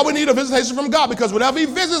 That's why we need a visitation from God, because whenever he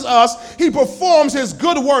visits us, he performs his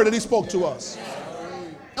good word that he spoke to us.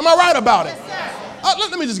 Am I right about it?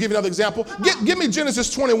 Let me just give you another example. Give me Genesis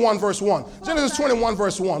 21, verse 1. Genesis 21,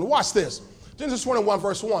 verse 1. Watch this. Genesis 21,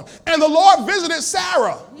 verse 1. And the Lord visited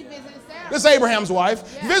Sarah. He visited Sarah. This is Abraham's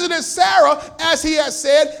wife. Yeah. Visited Sarah as he had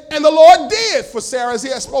said, and the Lord did for Sarah as he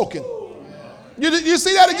had spoken. You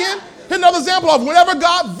see that again? Here's another example of whenever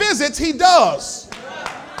God visits, he does.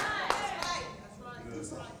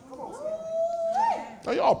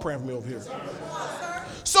 Oh, y'all praying for me over here.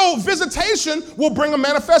 So visitation will bring a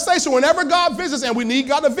manifestation. Whenever God visits, and we need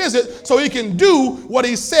God to visit so he can do what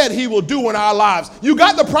he said he will do in our lives. You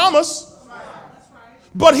got the promise,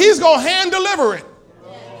 but he's going to hand deliver it.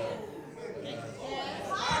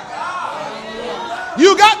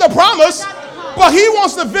 You got the promise, but he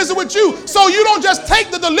wants to visit with you. So you don't just take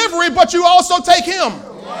the delivery, but you also take him.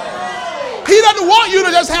 He doesn't want you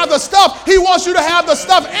to just have the stuff. He wants you to have the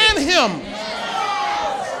stuff and him.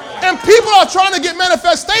 And people are trying to get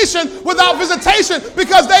manifestation without visitation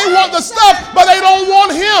because they want the stuff, but they don't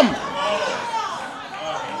want him.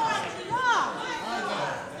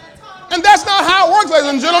 And that's not how it works, ladies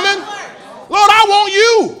and gentlemen. Lord, I want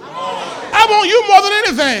you. I want you more than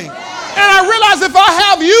anything. And I realize if I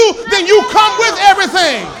have you, then you come with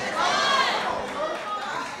everything.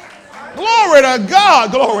 Glory to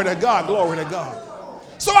God, glory to God, glory to God.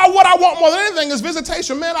 So what I want more than anything is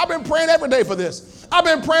visitation. Man, I've been praying every day for this. I've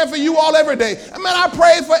been praying for you all every day. And man, I've been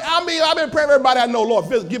praying for everybody I know. Lord,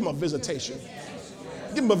 give them a visitation.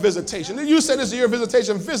 Give them a visitation. You say this is your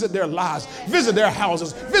visitation. Visit their lives. Visit their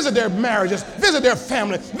houses. Visit their marriages. Visit their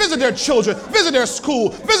family. Visit their children. Visit their school.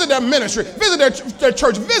 Visit their ministry. Visit their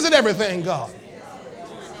church. Visit everything, God.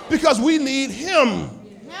 Because we need him.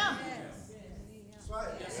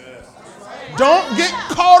 Don't get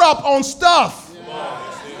caught up on stuff.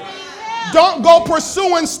 Don't go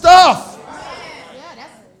pursuing stuff.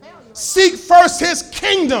 Seek first his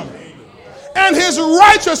kingdom and his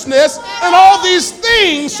righteousness, and all these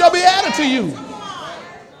things shall be added to you.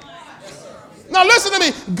 Now listen to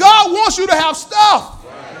me. God wants you to have stuff.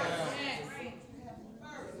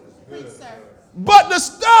 But the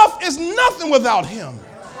stuff is nothing without him.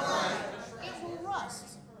 It will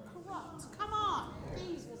rust, corrupt. Come on.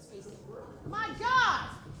 Things will speak. My God.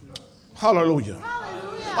 Hallelujah.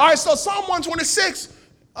 Hallelujah. All right, so Psalm 126,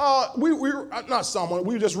 not Psalm 1,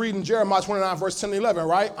 we were just reading Jeremiah 29, verse 10 and 11,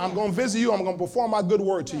 right? I'm going to visit you. I'm going to perform my good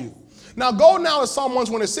word to you. Now go now to Psalm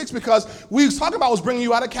 126 because we was talking about was bringing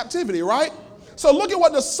you out of captivity, right? So look at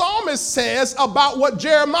what the psalmist says about what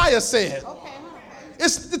Jeremiah said. Okay.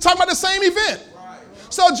 It's talking about the same event.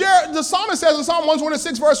 So the psalmist says in Psalm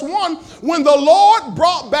 126, verse 1, when the Lord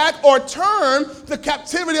brought back or turned the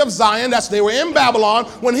captivity of Zion, that's they were in Babylon,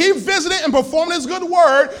 when he visited and performed his good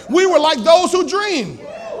word, we were like those who dreamed.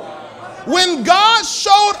 When God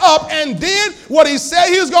showed up and did what he said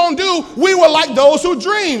he was going to do, we were like those who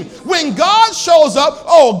dream. When God shows up,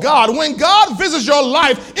 oh God, when God visits your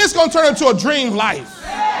life, it's going to turn into a dream life.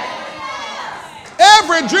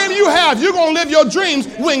 Every dream you have, you're going to live your dreams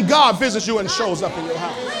when God visits you and shows up in your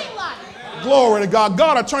house. Glory to God.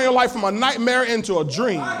 God will turn your life from a nightmare into a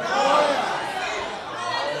dream.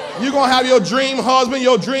 You're going to have your dream husband,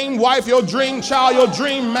 your dream wife, your dream child, your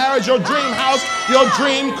dream marriage, your dream house, your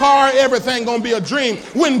dream car, everything going to be a dream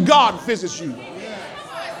when God visits you.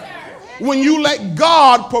 When you let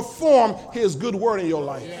God perform his good word in your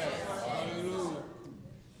life.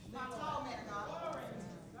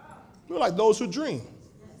 We're like those who dream.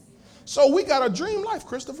 So we got a dream life,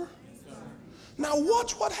 Christopher. Now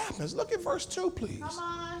watch what happens. Look at verse 2, please.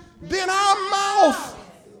 Then our mouth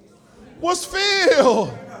was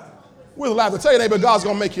filled with laughter. Tell your neighbor, God's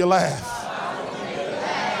going to make you laugh.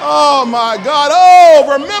 Oh my God.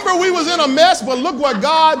 Oh, remember we was in a mess, but look what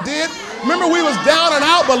God did. Remember we was down and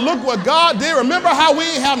out, but look what God did. Remember how we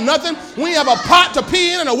ain't have nothing? We have a pot to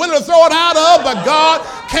pee in and a window to throw it out of, but God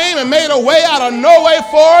came and made a way out of no way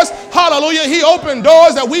for us. Hallelujah. He opened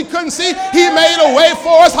doors that we couldn't see. He made a way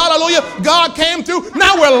for us. Hallelujah. God came through.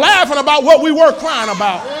 Now we're laughing about what we were crying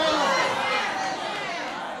about.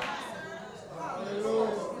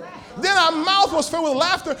 Then our mouth was filled with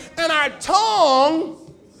laughter and our tongue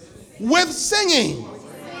with singing.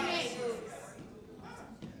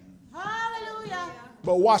 Hallelujah.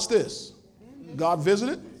 But watch this. God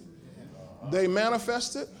visited. They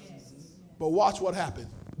manifested. But watch what happened.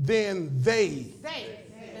 Then the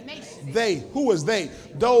nation. They. Who was they?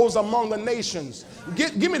 Those among the nations.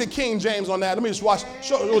 Give me the King James on that. Let me just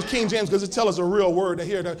show it was King James because it tells us a real word to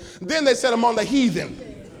hear. Then they said among the heathen.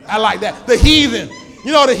 I like that. The heathen.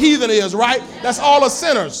 You know what a heathen is, right? That's all the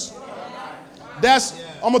sinners.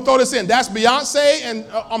 I'm going to throw this in. That's Beyonce and,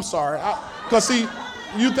 I'm sorry. Because see,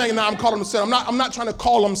 you think now I'm calling them sinners. I'm not trying to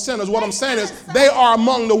call them sinners. What I'm saying is they are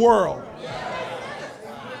among the world.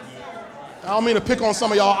 I don't mean to pick on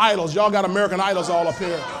some of y'all idols. Y'all got American idols all up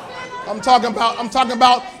here. I'm talking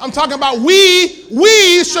about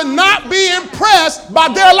we should not be impressed by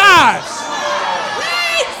their lives.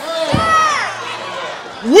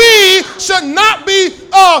 We should not be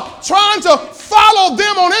trying to follow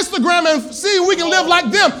them on Instagram and see if we can live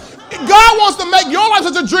like them. God wants to make your life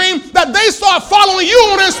such a dream that they start following you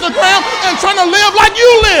on Instagram and trying to live like you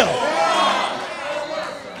live.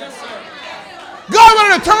 God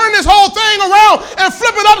wanted to turn this whole thing around and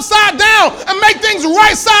flip it upside down and make things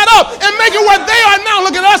right side up and make it where they are now.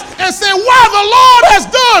 Look at us and say, wow, the Lord has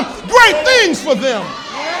done great things for them.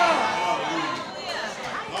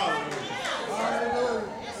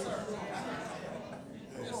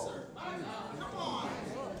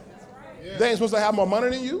 They ain't supposed to have more money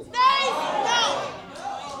than you. No.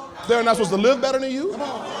 They're not supposed to live better than you,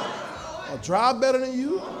 or drive better than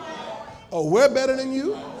you, or wear better than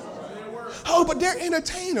you. Oh, but they're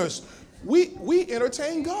entertainers. We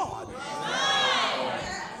entertain God.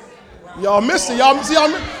 Y'all missed it. Y'all see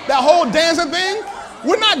that whole dancing thing?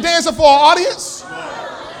 We're not dancing for our audience.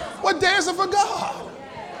 We're dancing for God.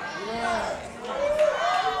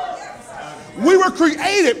 We were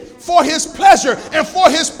created for his pleasure, and for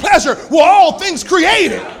his pleasure were all things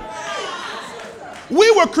created.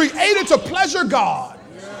 We were created to pleasure God.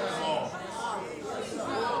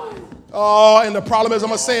 Oh, and the problem is, I'm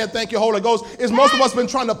going to say it, thank you, Holy Ghost, is most of us been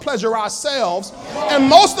trying to pleasure ourselves. And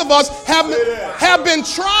most of us have been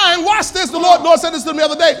trying, watch this, the Lord said this to me the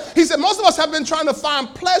other day. He said, most of us have been trying to find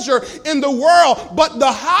pleasure in the world, but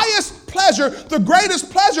the highest pleasure, the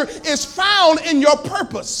greatest pleasure is found in your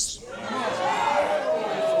purpose.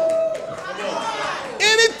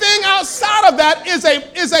 Anything outside of that is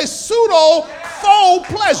a pseudo faux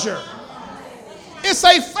pleasure. It's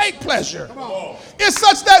a fake pleasure. It's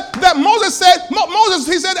such that Moses said,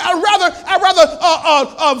 he said, I'd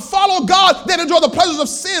rather follow God than enjoy the pleasures of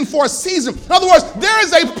sin for a season. In other words, there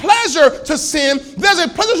is a pleasure to sin. There's a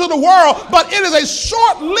pleasure to the world, but it is a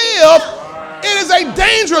short-lived It is a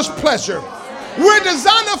dangerous pleasure. We're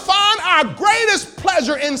designed to find our greatest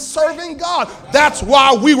pleasure in serving God. That's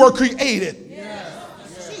why we were created.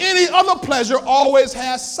 Any other pleasure always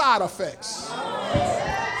has side effects.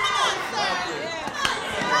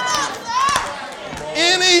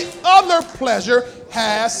 Any other pleasure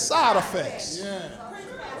has side effects.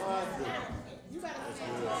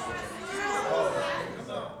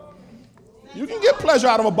 You can get pleasure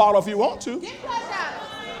out of a bottle if you want to.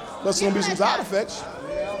 But there's going to be some side effects.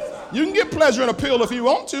 You can get pleasure in a pill if you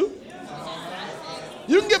want to.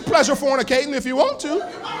 You can get pleasure fornicating if you want to.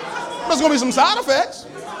 But there's going to be some side effects.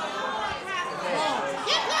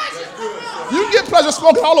 You can get pleasure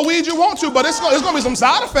smoking all the weed you want to, but it's going to be some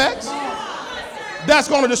side effects. That's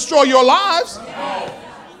going to destroy your lives.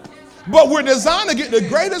 But we're designed to get the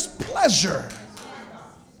greatest pleasure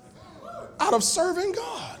out of serving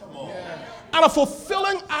God, out of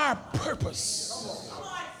fulfilling our purpose.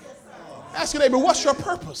 Ask your neighbor, what's your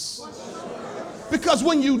purpose? Because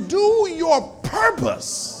when you do your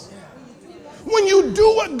purpose, when you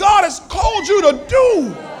do what God has called you to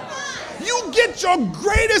do, you get your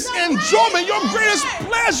greatest enjoyment, your greatest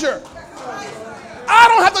pleasure. I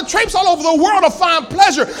don't have to traipse all over the world to find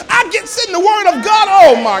pleasure. I get sit in the Word of God.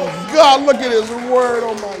 Oh my God, look at His Word.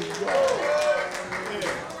 Oh my God.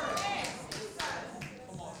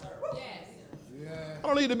 I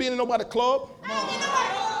don't need to be in nobody's club.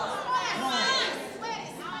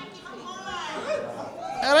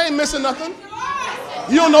 And I ain't missing nothing.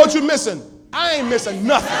 You don't know what you're missing. I ain't missing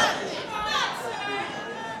nothing.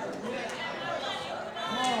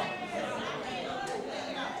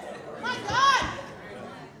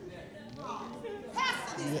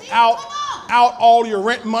 Out all your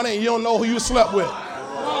rent money and you don't know who you slept with.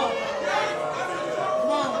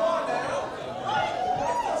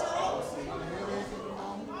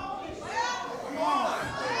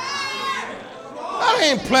 That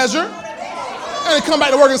ain't pleasure. And they come back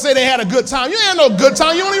to work and say they had a good time. You ain't no good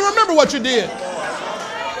time. You don't even remember what you did.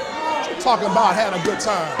 What you talking about had a good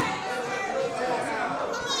time?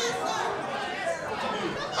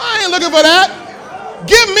 I ain't looking for that.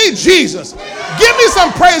 Give me Jesus. Give me some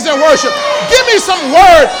praise and worship. Give me some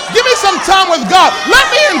word. Give me some time with God. Let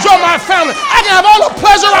me enjoy my family. I can have all the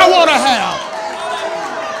pleasure I want to have.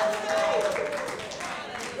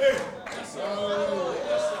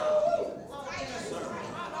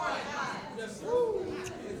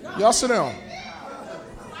 Y'all sit down.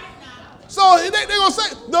 So they're going to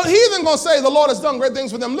say, the heathen going to say, the Lord has done great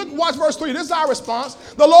things for them. Look, watch verse 3. This is our response.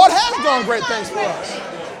 The Lord has done great things for us.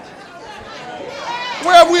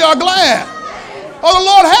 Where we are glad. Oh, the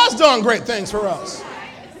Lord has done great things for us.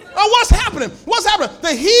 Now, what's happening? What's happening?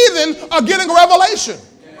 The heathen are getting a revelation.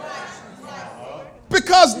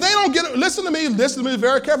 Because they don't get it. Listen to me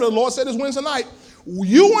very carefully. The Lord said this Wednesday night.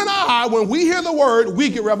 You and I, when we hear the word, we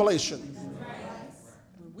get revelation.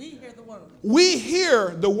 We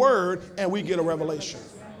hear the word and we get a revelation.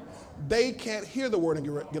 They can't hear the word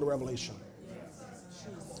and get a revelation.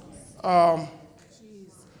 1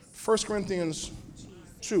 Corinthians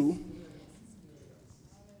 2.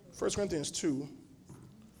 1 Corinthians 2.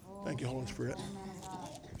 Thank you, Holy Spirit.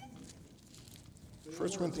 1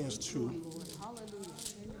 Corinthians 2.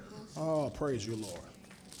 Oh, praise you, Lord.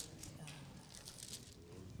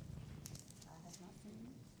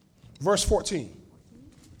 Verse 14.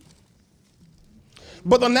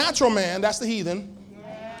 But the natural man, that's the heathen,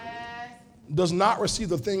 does not receive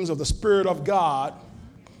the things of the Spirit of God,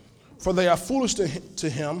 for they are foolishness to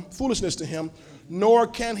him, nor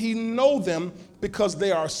can he know them because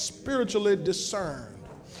they are spiritually discerned.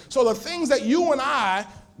 So the things that you and I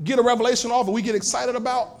get a revelation of and we get excited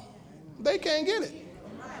about, they can't get it.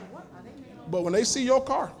 But when they see your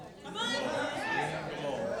car,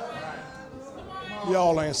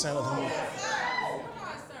 y'all ain't saying nothing to me.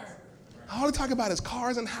 All we talk about is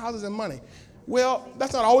cars and houses and money. Well,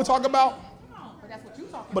 that's not all we talk about.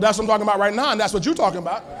 But that's what I'm talking about right now, and that's what you're talking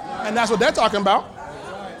about. And that's what they're talking about.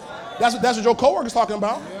 That's what your coworkers talking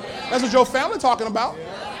about. That's what your family talking about.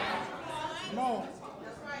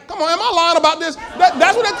 Come on, am I lying about this?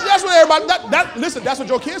 That's what everybody, listen, that's what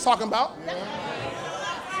your kids talking about.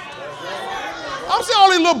 I'm seeing all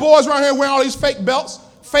these little boys around here wearing all these fake belts.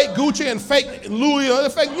 Fake Gucci and fake Louis.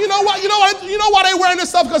 Fake, you know what? You know why they wearing this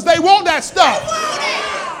stuff? Because they want that stuff.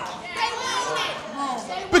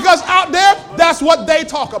 Because out there, that's what they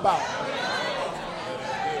talk about.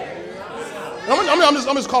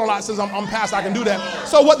 I'm just calling out since I'm past. I can do that.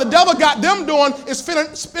 So what the devil got them doing is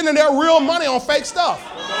spending their real money on fake stuff.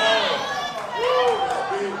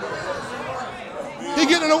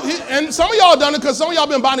 And some of y'all done it because some of y'all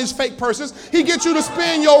been buying these fake purses. He gets you to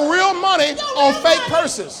spend your real money on fake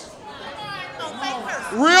purses.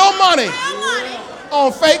 Real money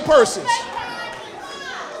on fake purses.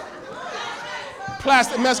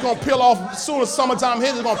 Plastic mess gonna peel off as soon as summertime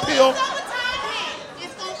hits. It's gonna peel.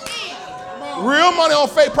 Real money on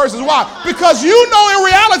fake purses. Why? Because you know in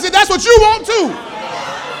reality that's what you want too.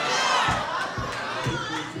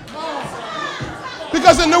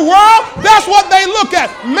 Because in the world, that's what they look at.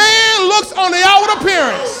 Man looks on the outward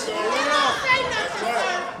appearance.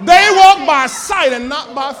 They walk by sight and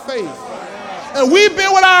not by faith. And we've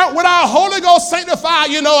been with our Holy Ghost sanctified,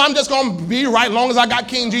 I'm just going to be right long as I got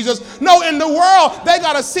King Jesus. No, in the world, they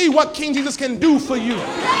got to see what King Jesus can do for you.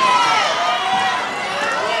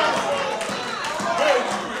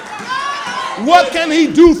 What can he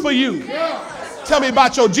do for you? Tell me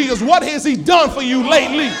about your Jesus. What has he done for you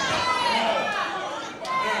lately?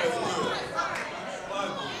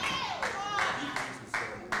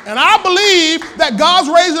 And I believe that God's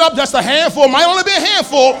raising up just a handful, might only be a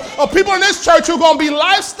handful, of people in this church who are going to be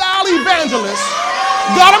lifestyle evangelists.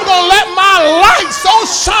 God, I'm going to let my light so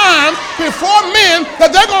shine before men that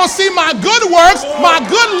they're going to see my good works, my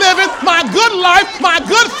good living, my good life, my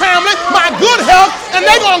good family, my good health, and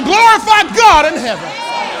they're going to glorify God in heaven.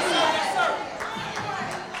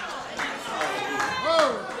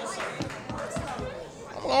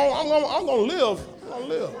 I'm going to live. I'm going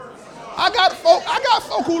to live. I got folk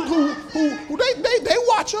who they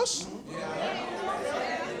watch us.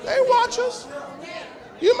 They watch us.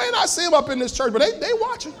 You may not see them up in this church, but they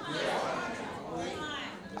watch it.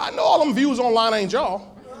 I know all them views online ain't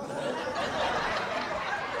y'all.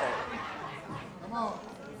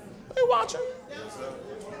 They watching.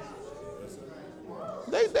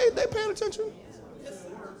 They paying attention.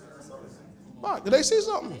 Why? Did they see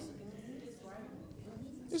something?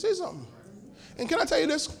 You see something? And can I tell you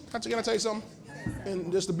this? Can I tell you something?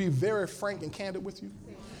 And just to be very frank and candid with you.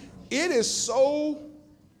 It is so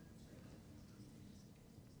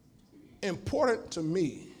important to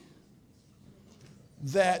me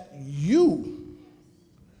that you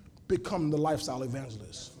become the lifestyle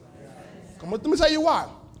evangelist. Let me tell you why.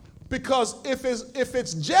 Because if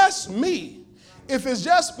it's just me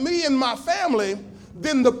and my family,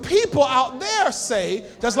 then the people out there say,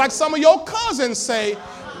 just like some of your cousins say,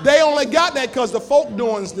 they only got that because the folk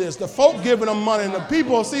doing this, the folk giving them money, and the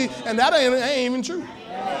people see, and that ain't even true.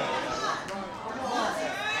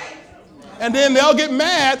 And then they'll get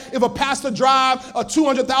mad if a pastor drive a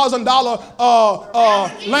 $200,000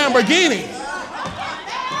 Lamborghini.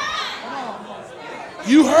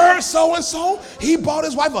 You heard so-and-so? He bought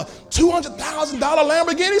his wife a $200,000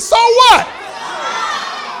 Lamborghini. So what?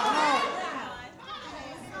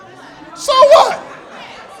 So what?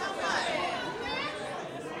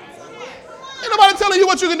 Ain't nobody telling you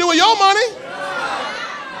what you can do with your money.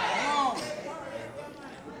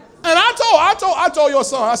 And I told your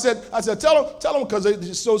son, I said, tell him, because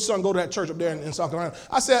his son go to that church up there in South Carolina.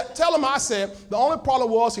 I said, the only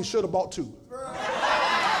problem was he should have bought two.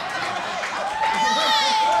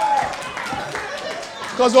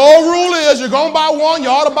 Because the old rule is you're going to buy one, you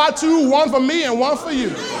ought to buy two, one for me and one for you.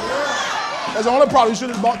 That's the only problem. You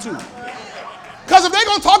should have bought two. Because if they're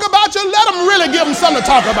going to talk about you, let them really give them something to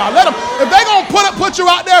talk about. If they're going to put you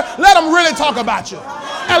out there, let them really talk about you.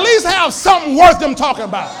 At least have something worth them talking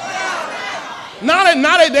about. Now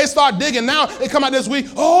they start digging. Now they come out this week,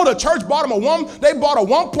 oh, the church bought them they bought a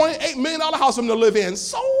 $1.8 million house for them to live in.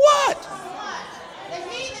 So what?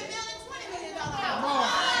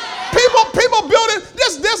 People building,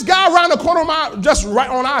 this guy around the corner just right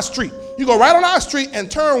on our street. You go right on our street and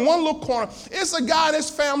turn one little corner. It's a guy and his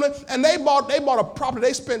family, and they bought a property.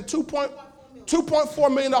 They spent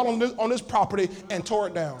 $2.4 million on this property and tore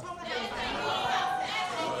it down.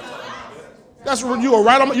 That's where you were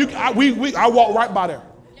right on. I walked right by there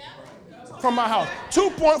from my house.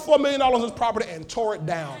 $2.4 million on this property and tore it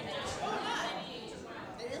down.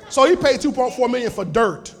 So he paid $2.4 million for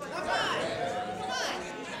dirt.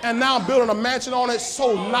 And now I'm building a mansion on it,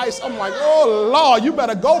 so nice. I'm like, oh Lord, you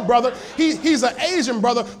better go, brother. He's an Asian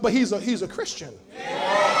brother, but he's a Christian.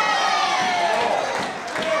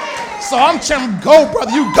 So I'm telling him, go, brother,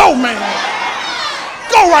 you go, man.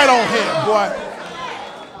 Go right on here, boy.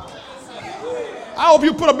 I hope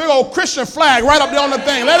you put a big old Christian flag right up there on the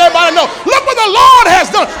thing. Let everybody know, look what the Lord has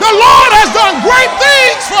done. The Lord has done great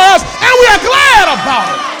things for us, and we are glad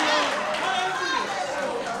about it.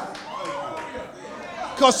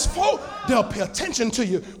 Because folk, they'll pay attention to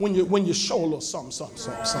you when you show a little something.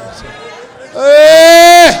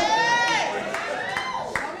 Hey.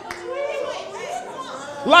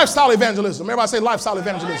 Lifestyle evangelism. Everybody say lifestyle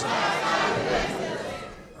evangelism.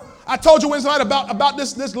 I told you Wednesday night about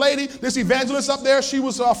this lady, this evangelist up there. She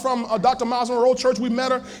was from Dr. Miles Monroe Church. We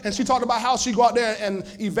met her, and she talked about how she go out there and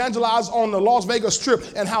evangelize on the Las Vegas Strip,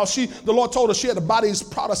 and how the Lord told her she had to buy these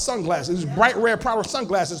Prada sunglasses, these bright red Prada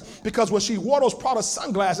sunglasses, because when she wore those Prada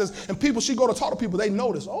sunglasses, and she go to talk to people, they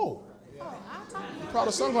notice,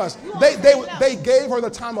 Prada sunglasses. They gave her the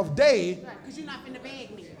time of day. Because you're not finna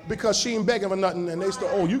beg me. Because she ain't begging for nothing, and they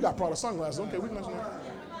still, you got Prada sunglasses. Okay, we can.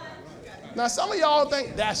 Now, some of y'all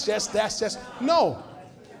think that's just. No.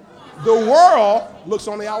 The world looks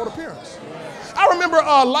on the outward appearance. I remember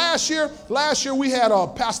last year we had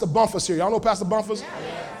Pastor Bumpers here. Y'all know Pastor Bumpers?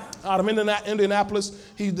 Out of Indianapolis.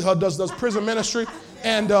 He does prison ministry.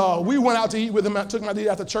 And we went out to eat with him. I took him out to eat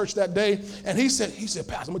after church that day. And he said,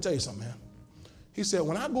 Pastor, I'm going to tell you something, man. He said,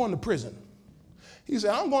 when I go into prison, he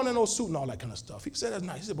said, I'm going in no suit and all that kind of stuff. He said, that's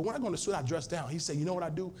nice. He said, but when I go in the suit, I dress down. He said, you know what I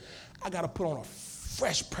do? I got to put on a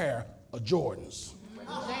fresh pair of Jordans.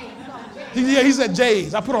 He said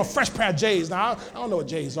J's. I put on a fresh pair of J's. Now, I don't know what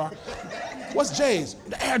J's are. What's J's?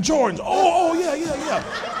 The Air Jordans. Oh, yeah.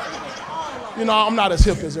 You know, I'm not as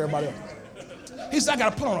hip as everybody else. He said, I got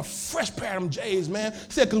to put on a fresh pair of them J's, man.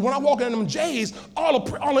 He said, because when I walk in them J's, all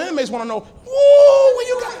the inmates want to know, whoa, where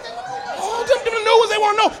you got them news they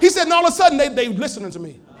want to know. He said, and all of a sudden, they listening to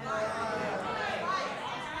me.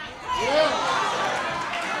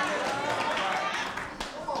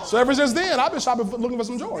 So ever since then, I've been shopping, looking for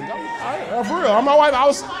some Jordans. For real. My wife, I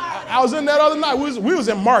was in that other night. We was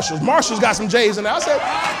in Marshalls. Marshalls got some J's in there. I said,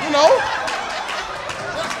 hey,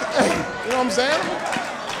 you know what I'm saying?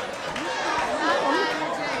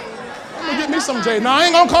 I'm going to get me some J's. Now, I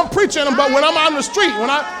ain't going to come preaching them, but when I'm out in the street, when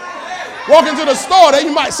I walk into the store,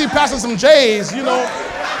 you might see passing some J's, you know.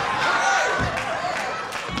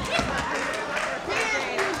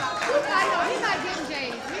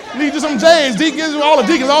 Need you some J's. Deacons, all the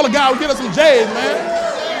guys will get us some J's, man.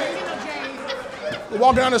 We're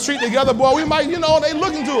walking down the street together, boy. We might, they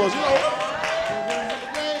looking to us,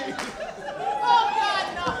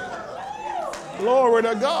 Glory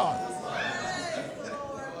to God.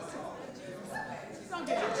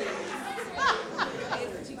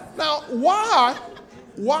 Now,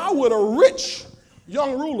 why would a rich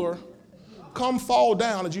young ruler come fall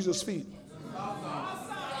down at Jesus' feet?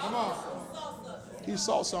 Come on. He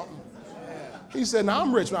saw something. He said, now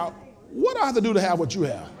I'm rich. Now, what do I have to do to have what you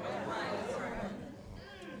have?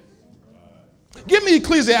 Give me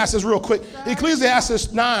Ecclesiastes real quick.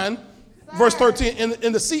 Ecclesiastes 9, verse 13,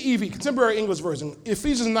 in the CEV, Contemporary English Version.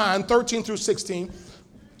 Ephesians 9, 13 through 16.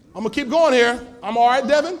 I'm going to keep going here. I'm all right,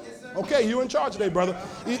 Devin? Okay, you in charge today, brother.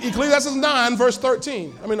 Ecclesiastes 9, verse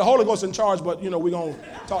 13. I mean, the Holy Ghost in charge, but, we're going to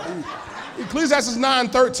talk to you. Ecclesiastes 9,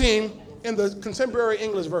 13 in the Contemporary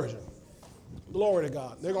English Version. Glory to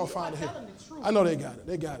God. They're going to find it here. I know they got it.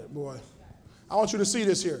 They got it, boy. I want you to see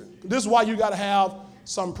this here. This is why you got to have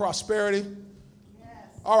some prosperity.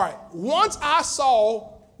 All right. Once I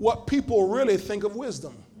saw what people really think of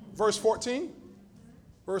wisdom. Verse 14.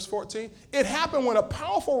 Verse 14. It happened when a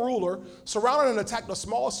powerful ruler surrounded and attacked a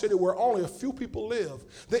small city where only a few people live.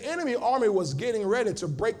 The enemy army was getting ready to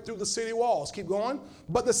break through the city walls. Keep going.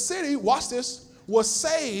 But the city, watch this, was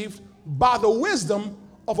saved by the wisdom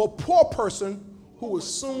of a poor person who was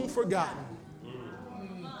soon forgotten.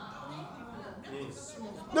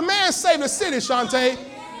 The man saved the city, Shante,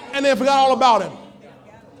 and then forgot all about him.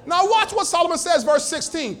 Now watch what Solomon says, verse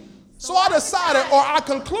 16. So I decided, or I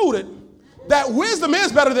concluded, that wisdom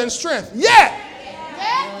is better than strength. Yet.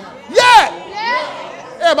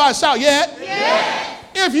 Everybody shout, yet.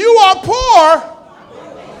 If you are poor,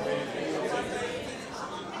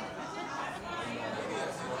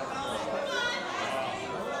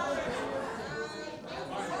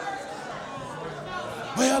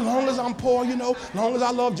 well, as long as I'm poor, as long as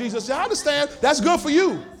I love Jesus. I understand. That's good for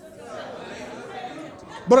you.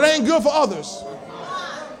 But it ain't good for others.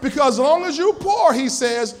 Because as long as you're poor, he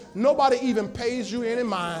says, nobody even pays you any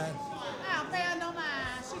mind. I don't pay her no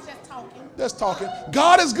mind. She's just talking. Just talking.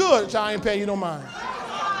 God is good. I ain't paying you no mind.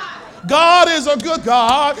 God is a good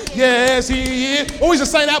God. Yes, he is. Oh, we should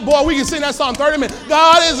sing that, boy. We can sing that song 30 minutes.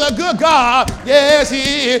 God is a good God. Yes,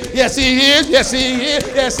 he is. Yes, he is. Yes, he is.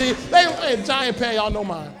 Yes, he is. I ain't paying y'all no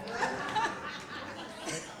mind.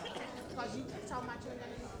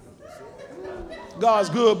 God's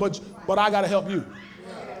good, but I got to help you.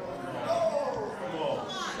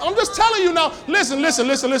 I'm just telling you now. Listen.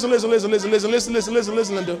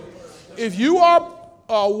 If you are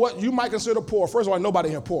what you might consider poor, first of all, nobody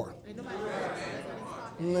here poor.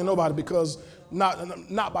 Ain't nobody, because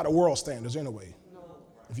not by the world standards anyway.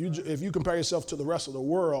 If you compare yourself to the rest of the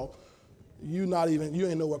world, you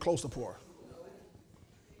ain't nowhere close to poor.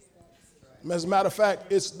 As a matter of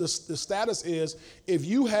fact, it's the status is if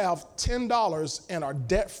you have $10 and are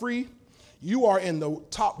debt free, you are in the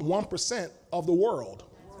top 1% of the world.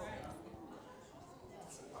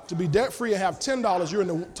 To be debt free and have $10, you're in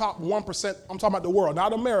the top 1%. I'm talking about the world,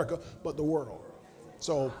 not America, but the world.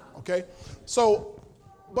 So, okay. So,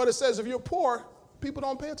 but it says if you're poor, people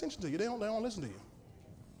don't pay attention to you. They don't listen to you.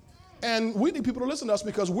 And we need people to listen to us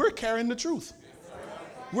because we're carrying the truth.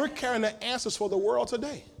 We're carrying the answers for the world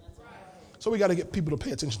today. So we got to get people to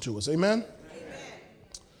pay attention to us. Amen?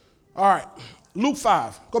 All right. Luke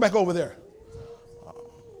 5. Go back over there.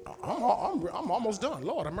 I'm almost done.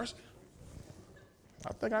 Lord have mercy.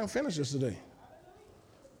 I think I can finish this today.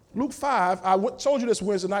 Luke 5. I told you this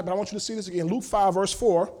Wednesday night, but I want you to see this again. Luke 5, verse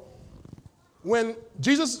 4. When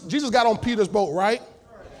Jesus got on Peter's boat, right?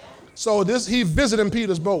 So he visited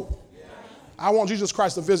Peter's boat. I want Jesus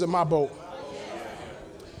Christ to visit my boat.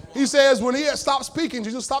 He says when he had stopped speaking,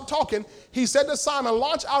 Jesus stopped talking, he said to Simon,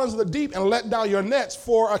 launch out into the deep and let down your nets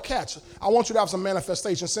for a catch. I want you to have some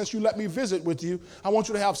manifestation. Since you let me visit with you, I want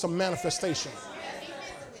you to have some manifestation.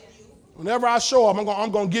 Whenever I show up,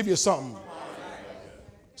 I'm going to give you something.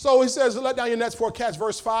 So he says, let down your nets for a catch.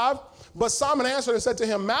 Verse 5, but Simon answered and said to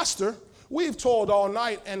him, Master, we've toiled all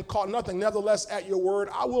night and caught nothing. Nevertheless, at your word,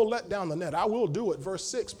 I will let down the net. I will do it. Verse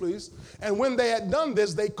 6, please. And when they had done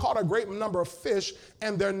this, they caught a great number of fish,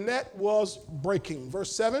 and their net was breaking.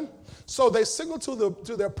 Verse 7. So they signaled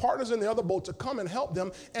to their partners in the other boat to come and help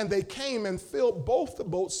them, and they came and filled both the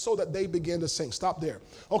boats so that they began to sink. Stop there.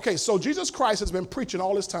 Okay, so Jesus Christ has been preaching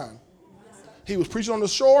all this time. He was preaching on the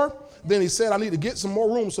shore. Then he said, I need to get some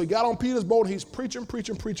more room. So he got on Peter's boat. He's preaching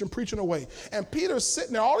away. And Peter's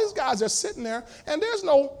sitting there. All these guys are sitting there, and there's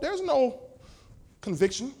no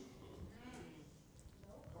conviction.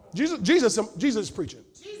 Jesus is preaching.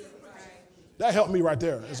 That helped me right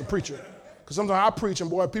there as a preacher. Because sometimes I preach, and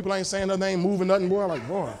boy, people ain't saying nothing, ain't moving nothing. Boy, I'm like,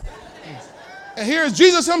 boy. And here's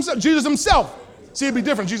Jesus himself. See, it'd be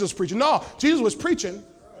different. Jesus was preaching. No, Jesus was preaching,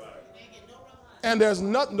 and there's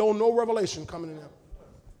no revelation coming in there.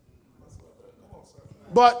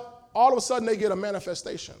 But all of a sudden they get a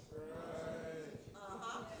manifestation.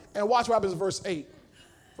 And watch what happens in verse 8.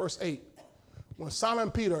 Verse 8. When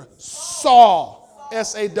Simon Peter saw,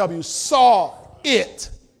 S-A-W, saw it,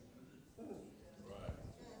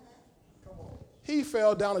 he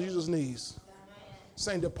fell down at Jesus' knees,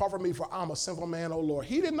 saying, depart from me, for I'm a sinful man, O Lord.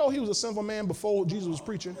 He didn't know he was a sinful man before Jesus was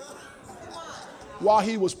preaching. While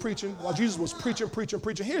he was preaching, while Jesus was preaching.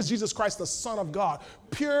 Here's Jesus Christ, the Son of God.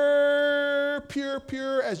 Pure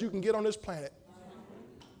as you can get on this planet.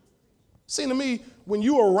 See, to me, when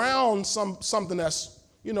you're around something that's,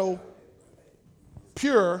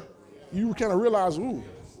 pure, you kind of realize, ooh,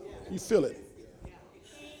 you feel it.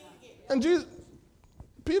 And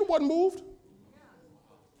Peter wasn't moved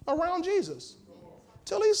around Jesus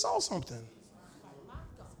till he saw something.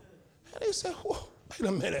 And he said, whoa, wait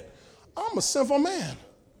a minute. I'm a sinful man.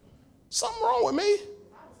 Something wrong with me.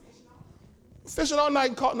 Fishing all night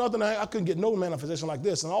and caught nothing. I couldn't get no manifestation like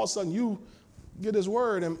this. And all of a sudden you get his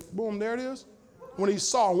word and boom, there it is.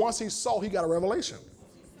 Once he saw, he got a revelation.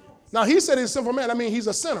 Now he said he's a sinful man. I mean, he's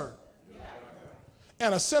a sinner.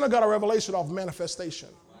 And a sinner got a revelation off manifestation.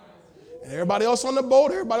 And everybody else on the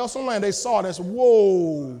boat, everybody else on land, they saw it and said,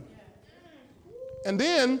 whoa. And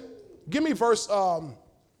then, give me verse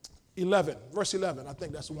 11. Verse 11, I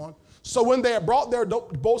think that's the one. So when they had brought their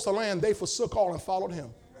boats to land, they forsook all and followed him.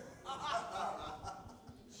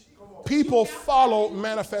 People follow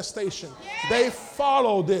manifestation. They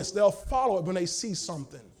follow this. They'll follow it when they see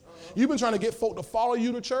something. You've been trying to get folk to follow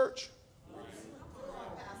you to church.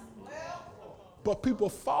 But people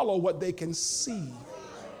follow what they can see.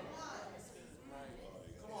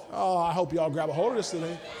 Oh, I hope y'all grab a hold of this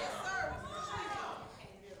today.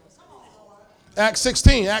 Acts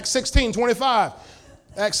 16, 25.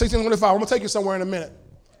 Acts 16, 25. I'm going to take you somewhere in a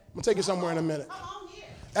minute.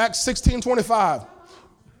 Acts 16, 25.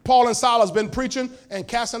 Paul and Silas been preaching and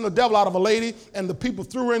casting the devil out of a lady, and the people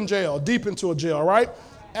threw her in jail, deep into a jail, right?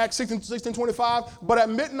 Acts 16, 25. But at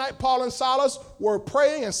midnight, Paul and Silas were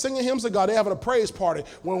praying and singing hymns to God. They're having a praise party.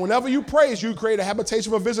 Whenever you praise, you create a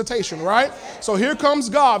habitation for visitation, right? So here comes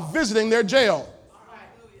God visiting their jail.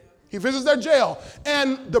 He visits their jail.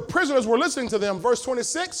 And the prisoners were listening to them. Verse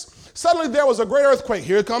 26, suddenly there was a great earthquake.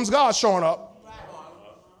 Here comes God showing up.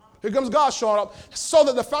 So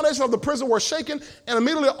that the foundation of the prison were shaken, and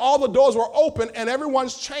immediately all the doors were open, and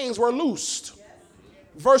everyone's chains were loosed.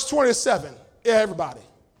 Verse 27, everybody.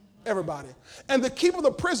 And the keeper of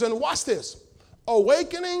the prison, watch this,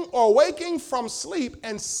 awaking from sleep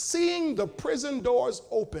and seeing the prison doors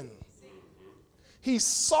open. He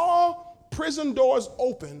saw prison doors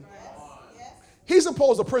open He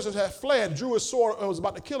supposed the prisoner had fled, drew his sword, and was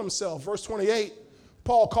about to kill himself. Verse 28,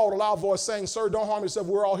 Paul called a loud voice saying, "Sir, don't harm yourself.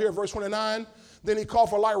 We're all here." Verse 29, then he called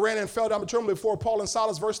for light, ran and fell down trembling before Paul and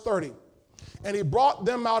Silas. Verse 30, and he brought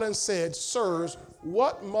them out and said, "Sirs,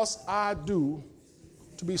 what must I do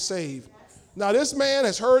to be saved?" Now this man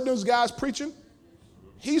has heard those guys preaching.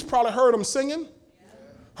 He's probably heard them singing,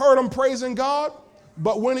 heard them praising God.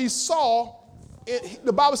 But when he saw it,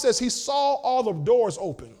 the Bible says he saw all the doors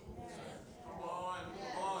open.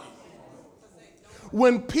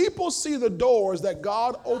 When people see the doors that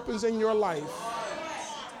God opens in your life,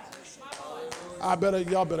 y'all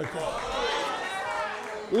better call.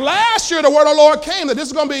 Last year, the word of the Lord came that this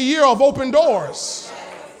is going to be a year of open doors.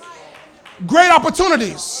 Great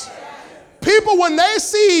opportunities. People, when they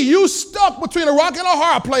see you stuck between a rock and a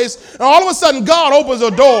hard place, and all of a sudden God opens a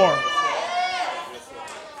door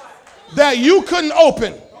that you couldn't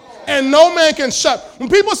open and no man can shut. When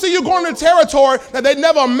people see you going into territory that they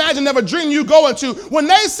never imagined, never dreamed you go into, when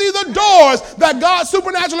they see the doors that God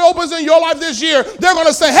supernaturally opens in your life this year, they're going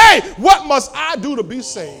to say, "Hey, what must I do to be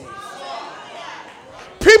saved?"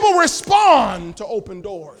 People respond to open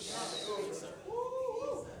doors.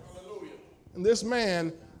 And this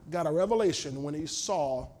man got a revelation when he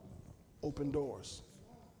saw open doors.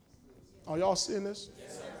 Are y'all seeing this?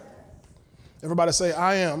 Yes, sir. Everybody say,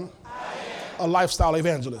 I am a lifestyle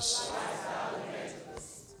evangelist.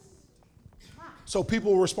 So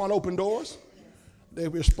people respond to open doors. They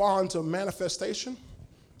respond to manifestation.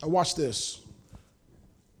 Now watch this.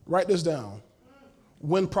 Write this down.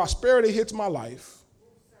 When prosperity hits my life,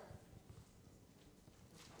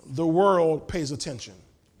 the world pays attention.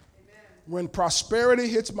 When prosperity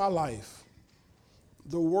hits my life,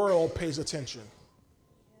 the world pays attention.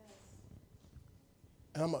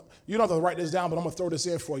 And you don't have to write this down, but I'm going to throw this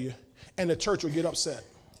in for you. And the church will get upset.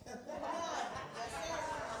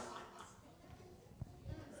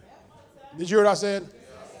 Did you hear what I said?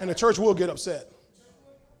 And the church will get upset.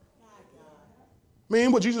 I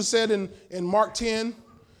mean, what Jesus said in Mark 10,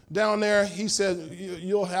 down there, he said,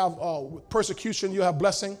 you'll have persecution, you'll have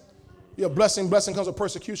blessing. You'll have blessing comes with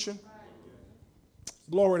persecution.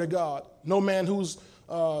 Glory to God. No man who's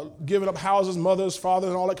giving up houses, mothers, fathers,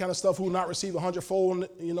 and all that kind of stuff who will not receive 100-fold,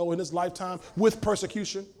 in his lifetime with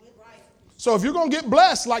persecution. So if you're going to get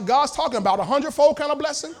blessed like God's talking about, 100-fold kind of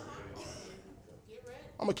blessing,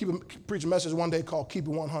 I'm going to preach a message one day called Keep It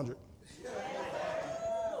 100.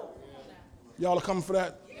 Y'all are coming for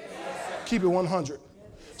that? Keep it 100.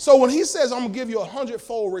 So when he says, I'm going to give you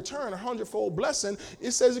 100-fold return, 100-fold blessing,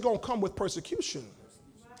 it says it's going to come with persecution.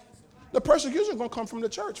 The persecution is going to come from the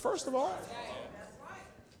church, first of all.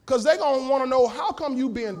 Because they're going to want to know, how come you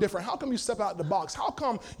being different? How come you step out the box? How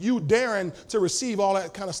come you daring to receive all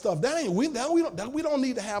that kind of stuff? We don't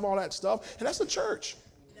need to have all that stuff. And that's the church.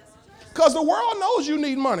 Because the world knows you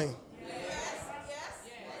need money.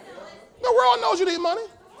 The world knows you need money.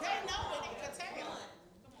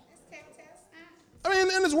 I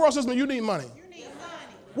mean, in this world system, you need money.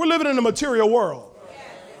 We're living in a material world.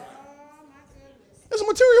 It's a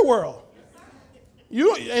material world.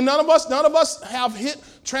 And none of us have hit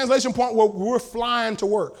translation point where we're flying to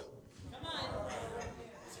work.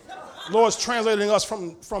 Lord's translating us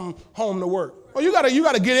from home to work. Well, you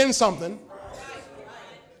gotta get in something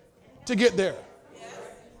to get there.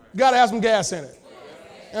 You gotta have some gas in it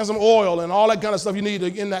and some oil and all that kind of stuff you need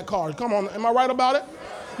in that car. Come on, am I right about it?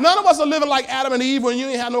 None of us are living like Adam and Eve when you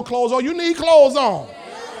ain't have no clothes on. You need clothes on.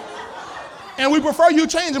 And we prefer you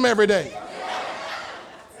change them every day.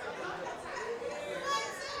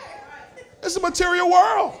 It's a material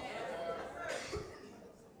world.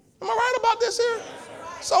 Am I right about this here?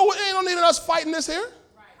 So ain't no need of us fighting this here.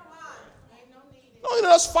 No need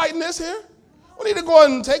of us fighting this here. We need to go ahead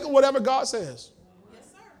and take whatever God says.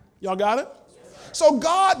 Y'all got it? So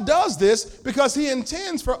God does this because he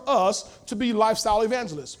intends for us to be lifestyle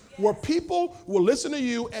evangelists, where people will listen to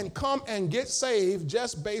you and come and get saved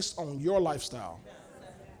just based on your lifestyle.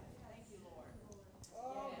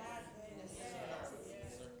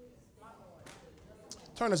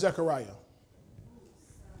 Turn to Zechariah.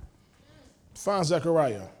 Find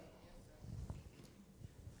Zechariah.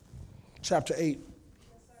 Chapter 8.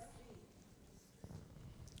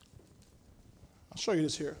 I'll show you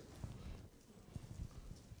this here.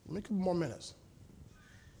 Give me a couple more minutes.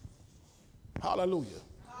 Hallelujah.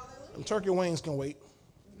 Them turkey wings can wait.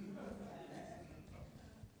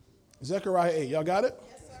 Zechariah 8. Y'all got it?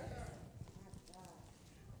 Yes, sir.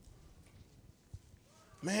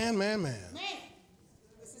 Man.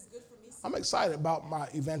 This is good for me. I'm excited about my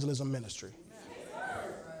evangelism ministry.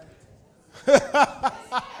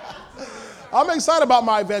 I'm excited about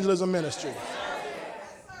my evangelism ministry.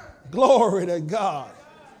 Glory to God.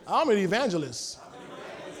 I'm an evangelist.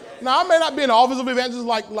 Now, I may not be in the office of evangelist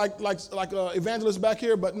like evangelists back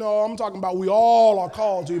here, but no, I'm talking about we all are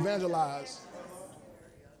called to evangelize.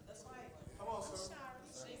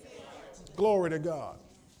 Glory to God.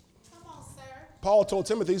 Paul told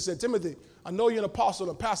Timothy, he said, Timothy, I know you're an apostle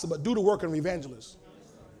and a pastor, but do the work of an evangelist.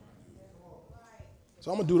 So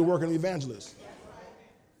I'm going to do the work of an evangelist.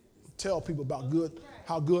 Tell people about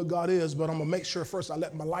how good God is, but I'm going to make sure first I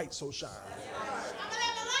let my light so shine.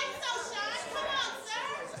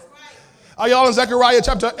 Are y'all in Zechariah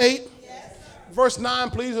chapter 8? Yes. Verse 9,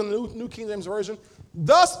 please, in the New King James Version.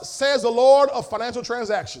 Thus says the Lord of financial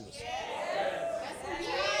transactions. Yes.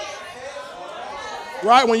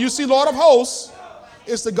 Right? When you see Lord of hosts,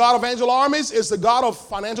 it's the God of angel armies. It's the God of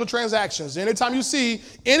financial transactions. Anytime through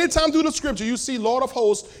the scripture, you see Lord of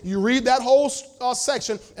hosts, you read that whole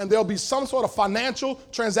section, and there'll be some sort of financial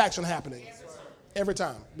transaction happening. Every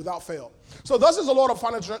time, without fail. So thus is the Lord of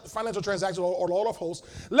financial transactions, or Lord of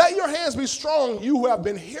hosts. Let your hands be strong, you who have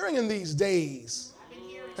been hearing in these days.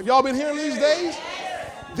 Have y'all been hearing these days?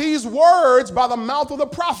 These words by the mouth of the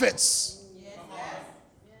prophets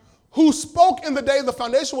who spoke in the day the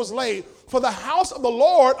foundation was laid for the house of the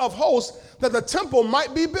Lord of hosts, that the temple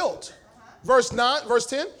might be built. Verse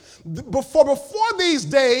 10. Before these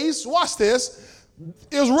days, watch this,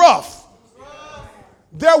 is rough.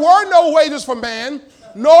 There were no wages for man,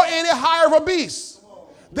 nor any hire of a beast.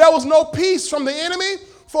 There was no peace from the enemy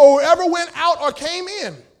for whoever went out or came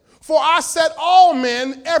in. For I set all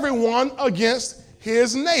men, everyone, against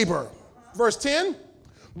his neighbor. Verse 10.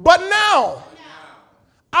 But now,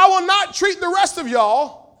 I will not treat the rest of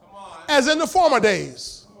y'all as in the former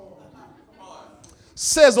days,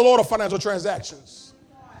 says the Lord of financial transactions.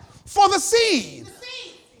 For the seed.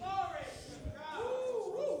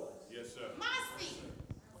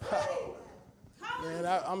 Man,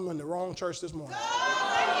 I'm in the wrong church this morning.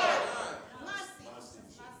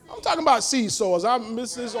 I'm talking about seed sowers. I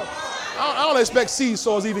don't expect seed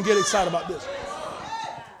sowers to even get excited about this.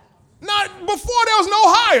 Not before there was no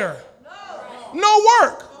hire, no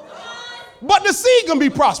work, but the seed can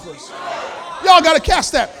be prosperous. Y'all got to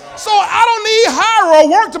catch that. So I don't need hire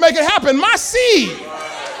or work to make it happen. My seed.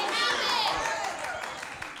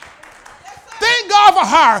 Thank God for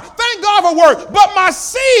hire. Thank God for work. But my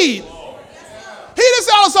seed. He didn't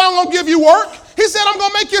say, I'm going to give you work. He said, I'm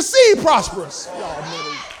going to make your seed prosperous. Oh,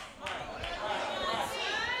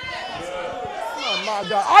 my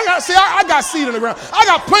God. I got seed in the ground. I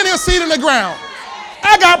got plenty of seed in the ground.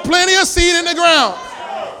 I got plenty of seed in the ground.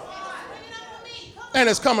 And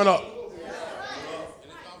it's coming up.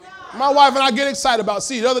 My wife and I get excited about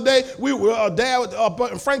seed. The other day, we were Dad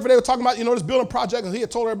in Frankfurt. They were talking about this building project, and he had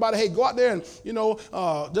told everybody, "Hey, go out there and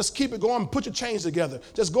just keep it going. And put your change together.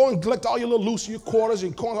 Just go and collect all your little loose, your quarters,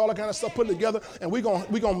 your coins, all that kind of stuff. Put it together, and we're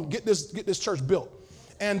gonna get this church built."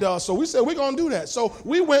 And so we said we're gonna do that. So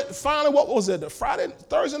we went finally. What was it?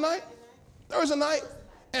 Thursday night,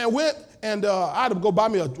 and went and I had to go buy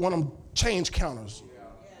me one of them change counters,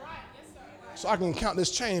 so I can count this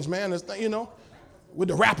change, man. With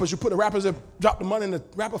the wrappers, you put the wrappers and drop the money in the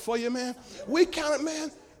wrapper for you, man. We counted, man,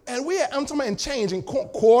 and I'm talking about in change, in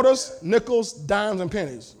quarters, nickels, dimes, and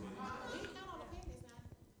pennies.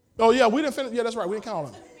 Oh, yeah, we didn't finish. Yeah, that's right, we didn't count all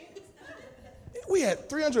of them. We had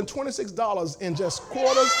 $326 in just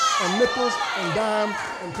quarters and nickels and dimes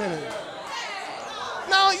and pennies.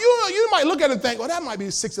 Now, you might look at it and think, well, that might be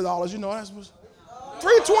 $60, that's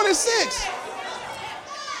 $326.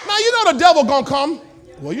 Now, the devil gonna come.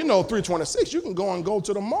 Well, $326, you can go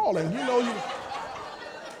to the mall and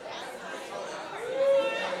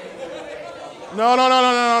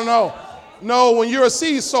No, when you're a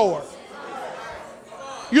seed sower,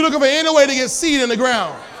 you're looking for any way to get seed in the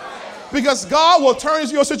ground. Because God will turn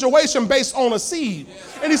your situation based on a seed.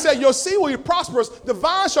 And he said, your seed will be prosperous. The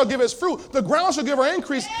vine shall give its fruit. The ground shall give her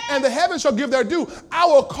increase. And the heavens shall give their due. I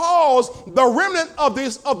will cause the remnant of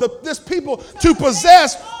this people to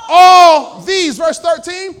possess all these. Verse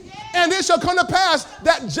 13. And it shall come to pass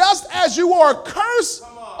that just as you are cursed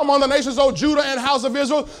among the nations, O Judah and house of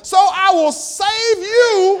Israel, so I will save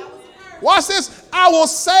you. Watch this. I will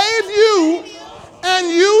save you, and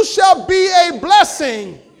you shall be a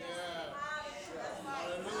blessing.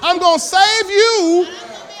 I'm going to save you,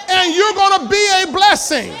 and you're going to be a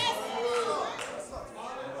blessing.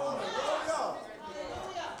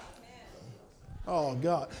 Oh,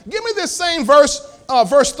 God. Give me this same verse, let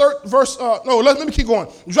me keep going.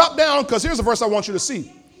 Drop down, because here's a verse I want you to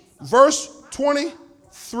see. Verse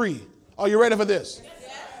 23. Are you ready for this?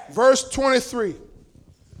 Verse 23.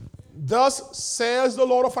 Thus says the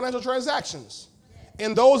Lord of financial transactions.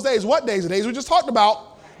 In those days, what days? The days we just talked about.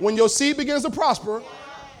 When your seed begins to prosper,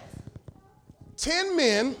 10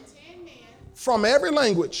 men from every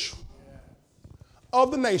language of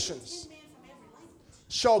the nations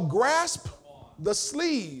shall grasp the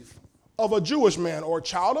sleeve of a Jewish man or a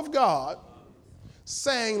child of God,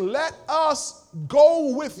 saying, let us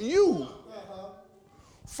go with you,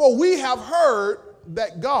 for we have heard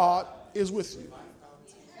that God is with you.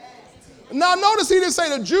 Now notice he didn't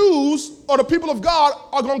say the Jews or the people of God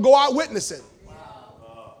are going to go out witnessing.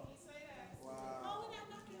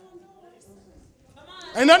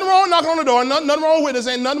 Ain't nothing wrong with knocking on the door, nothing wrong with witness,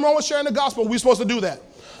 ain't nothing wrong with sharing the gospel. We're supposed to do that.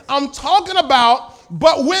 I'm talking about,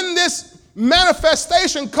 but when this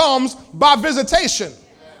manifestation comes by visitation,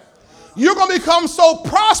 you're going to become so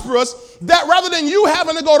prosperous that rather than you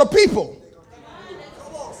having to go to people,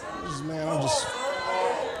 man,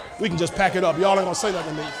 we can just pack it up. Y'all ain't going to say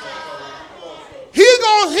nothing to me. He's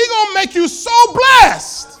going to make you so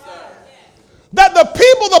blessed that the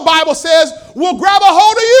people, the Bible says, will grab a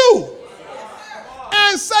hold of you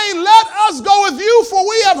and say, let us go with you, for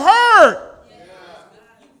we have heard.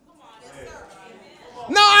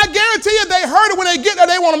 Now, I guarantee you they heard it. When they get there,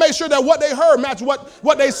 they want to make sure that what they heard match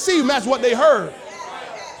what they see, match what they heard.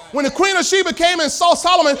 When the Queen of Sheba came and saw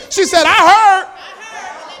Solomon, she said, I heard,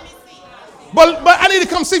 but I need to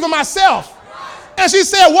come see for myself. And she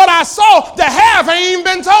said, what I saw, the half ain't even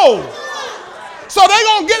been told. So they're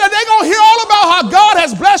going to hear all about how God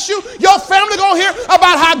has blessed you. Your family going to hear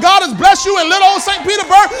about how God has blessed you in little old St.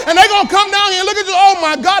 Petersburg. And they're going to come down here and look at you. Oh,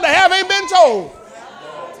 my God, the half ain't been told.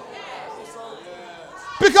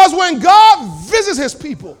 Because when God visits his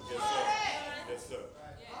people,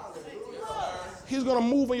 he's going to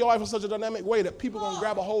move in your life in such a dynamic way that people are going to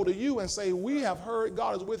grab a hold of you and say, we have heard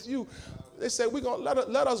God is with you. They say, we're going to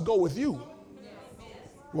let us go with you.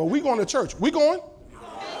 Well, we going to church. We going?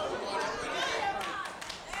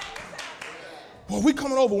 Well, we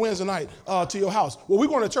coming over Wednesday night to your house. Well, we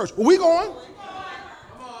going to church. Well, we going?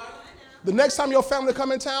 The next time your family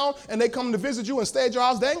come in town and they come to visit you and stay at your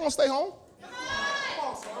house, they ain't going to stay home.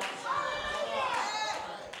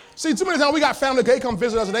 See, too many times we got family, they come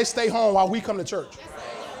visit us and they stay home while we come to church.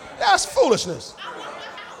 That's foolishness.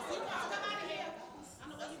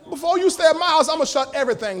 Before you stay at my house, I'm going to shut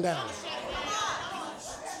everything down.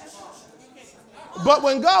 But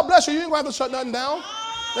when God bless you, you ain't going to have to shut nothing down.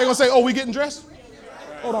 They're going to say, oh, we getting dressed?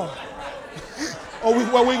 Hold on.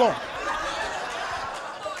 Where we going?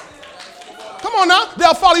 Come on now.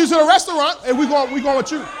 They'll follow you to the restaurant and we going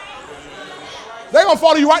with you. They're going to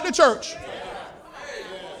follow you right to church.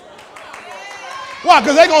 Why?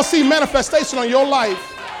 Because they're going to see manifestation on your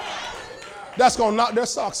life that's going to knock their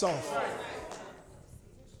socks off.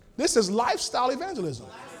 This is lifestyle evangelism.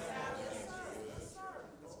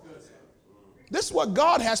 This is what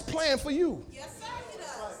God has planned for you. Yes, sir, he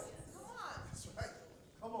does.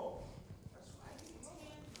 Come on.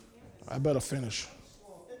 I better finish.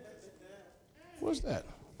 What's that?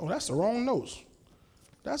 Oh, that's the wrong notes.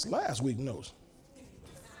 That's last week's notes.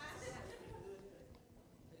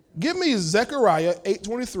 Give me Zechariah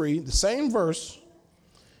 8:23, the same verse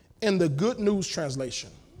in the Good News translation.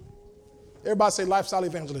 Everybody say lifestyle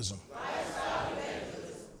evangelism. Lifestyle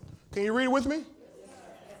evangelism. Can you read it with me?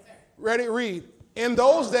 Ready? Read. In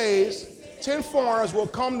those days, 10 foreigners will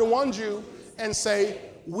come to one Jew and say,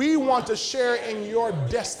 we want to share in your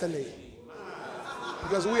destiny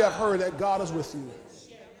because we have heard that God is with you.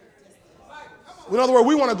 In other words,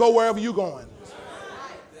 we want to go wherever you're going.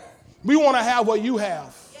 We want to have what you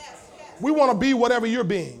have. We want to be whatever you're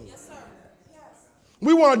being.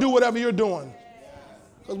 We want to do whatever you're doing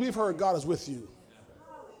because we've heard God is with you.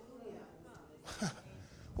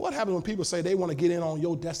 What happens when people say they want to get in on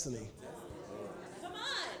your destiny?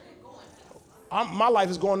 My life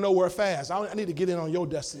is going nowhere fast. I need to get in on your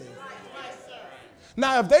destiny.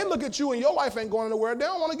 Now, if they look at you and your life ain't going nowhere, they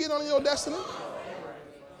don't want to get on your destiny.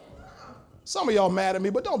 Some of y'all mad at me,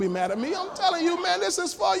 but don't be mad at me. I'm telling you, man, this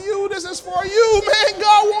is for you. This is for you, man.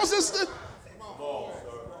 God wants this.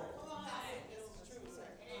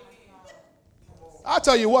 I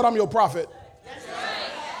tell you what, I'm your prophet.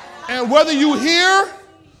 And whether you hear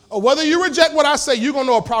or whether you reject what I say, you're going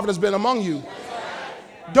to know a prophet has been among you.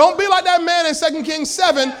 Don't be like that man in 2 Kings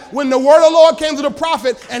 7 when the word of the Lord came to the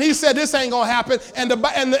prophet and he said, this ain't going to happen. And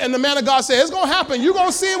the man of God said, it's going to happen. You're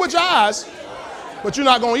going to see it with your eyes, but you're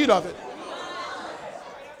not going to eat of it.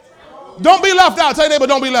 Don't be left out. Tell your neighbor,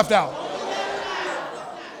 don't be left out.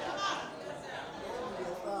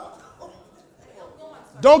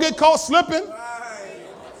 Don't get caught slipping.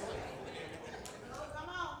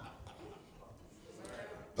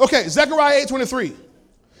 Okay, Zechariah 8:23.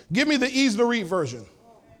 Give me the easy to read version.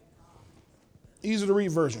 Easy to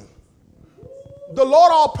read version. The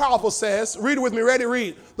Lord all-powerful says, read it with me, ready,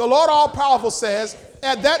 read. The Lord all-powerful says,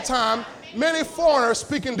 at that time, many foreigners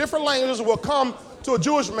speaking different languages will come to a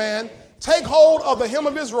Jewish man, take hold of the hem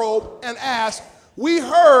of his robe, and ask, we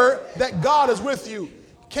heard that God is with you.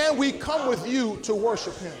 Can we come with you to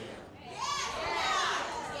worship him?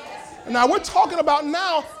 Now we're talking about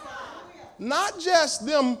now, not just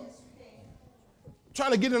them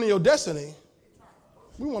trying to get into your destiny.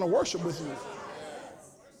 We want to worship with you.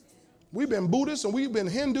 We've been Buddhists and we've been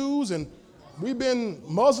Hindus and we've been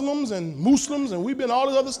Muslims and we've been all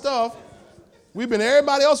this other stuff. We've been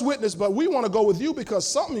everybody else's witness, but we want to go with you because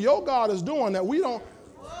something your God is doing that we don't.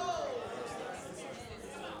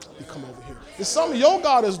 You come over here. It's something your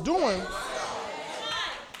God is doing.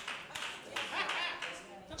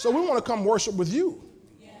 So we want to come worship with you.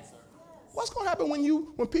 What's going to happen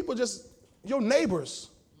when people just, your neighbors,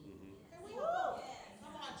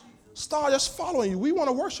 start just following you? We want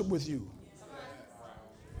to worship with you.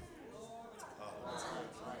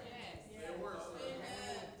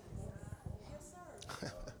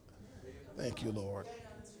 Thank you, Lord.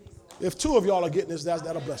 If 2 of y'all are getting this,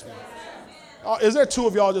 that'll bless me. Is there 2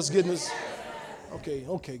 of y'all just getting this?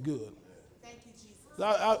 Okay, good.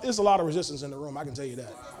 There's a lot of resistance in the room, I can tell you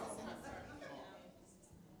that.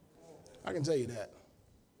 I can tell you that.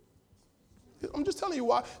 I'm just telling you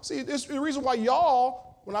why. See, it's the reason why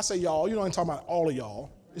y'all, when I say y'all, you know I'm talking about all of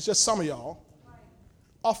y'all. It's just some of y'all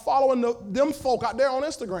are following them folk out there on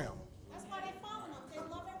Instagram. That's why they follow them. They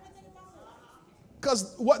love everything about them.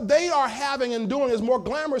 Because what they are having and doing is more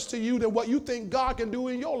glamorous to you than what you think God can do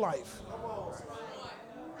in your life.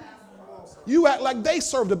 You act like they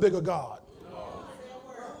serve the bigger God.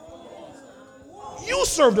 You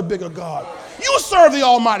serve the bigger God. You serve the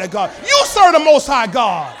Almighty God. You serve the Most High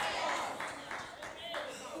God.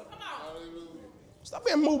 Stop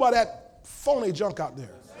being moved by that phony junk out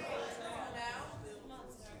there.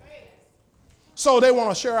 So they want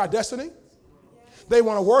to share our destiny. They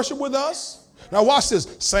want to worship with us. Now watch this.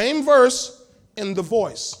 Same verse in The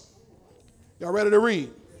Voice. Y'all ready to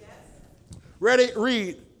read? Ready?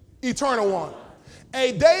 Read. Eternal one.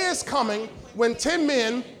 A day is coming when 10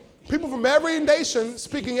 men, people from every nation,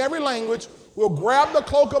 speaking every language, will grab the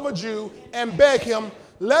cloak of a Jew and beg him,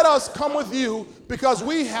 let us come with you because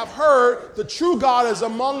we have heard the true God is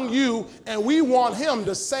among you and we want him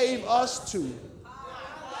to save us too.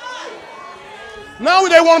 Now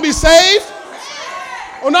they want to be saved?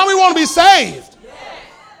 Or now we want to be saved?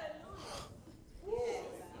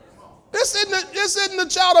 This isn't the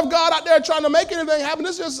child of God out there trying to make anything happen.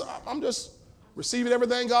 I'm just receiving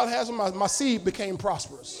everything God has. My seed became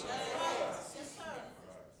prosperous.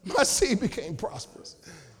 My seed became prosperous.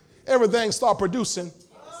 Everything started producing.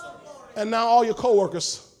 And now all your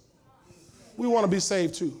coworkers, we want to be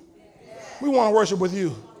saved too. We want to worship with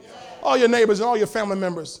you. All your neighbors and all your family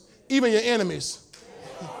members, even your enemies.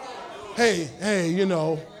 Hey, you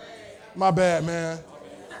know, my bad, man.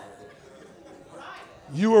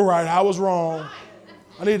 You were right. I was wrong.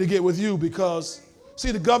 I need to get with you because,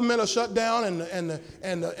 see, the government will shut down and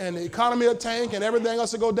the economy will tank and everything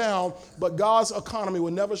else will go down, but God's economy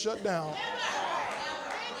will never shut down.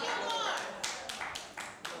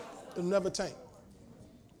 It'll never tank.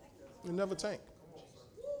 It'll never tank.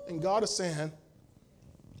 And God is saying,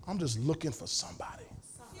 I'm just looking for somebody.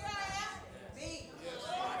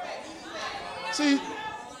 See,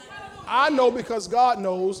 I know because God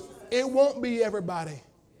knows it won't be everybody.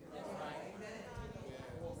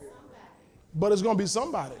 But it's going to be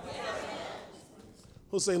somebody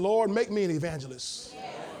who'll say, Lord, make me an evangelist.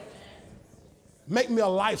 Make me a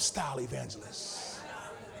lifestyle evangelist.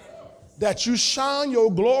 That you shine your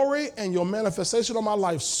glory and your manifestation on my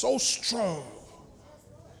life so strong.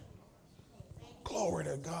 Glory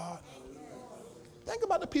to God. Think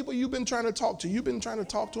about the people you've been trying to talk to. You've been trying to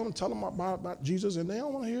talk to them, tell them about Jesus, and they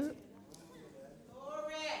don't want to hear it.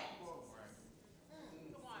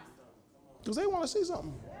 Because they want to see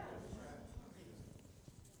something.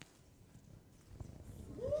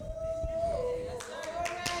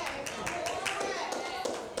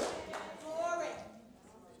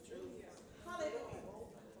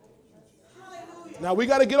 Now we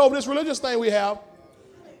got to get over this religious thing we have.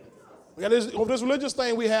 We got to get over this religious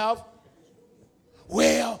thing we have.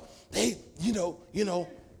 Well, they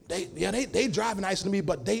drive nice to me,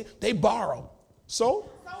 but they borrow. So?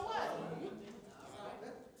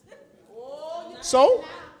 So?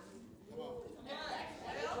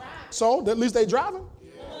 So, at least they driving.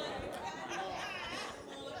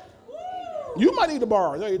 You might need to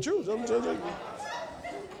borrow. Tell you the truth.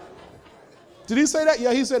 Did he say that?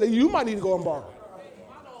 Yeah, he said that you might need to go and borrow.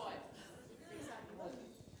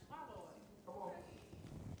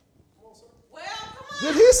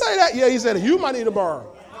 Did he say that? Yeah, he said it. You might need to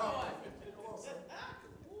borrow.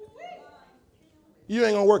 You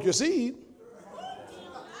ain't going to work your seed.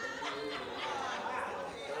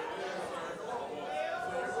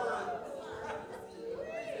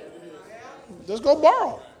 Just go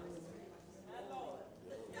borrow.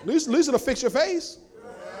 At least it'll fix your face.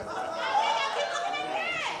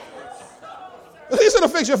 At least it'll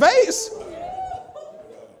fix your face.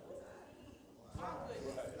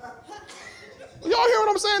 Y'all hear what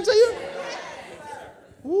I'm saying to you?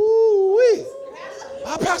 Woo-wee.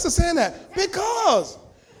 Our pastor's saying that because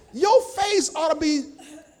your face ought to be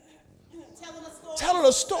telling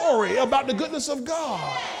a story about the goodness of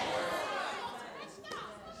God.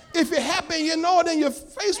 If it happened, you know it, then your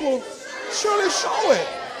face will surely show it.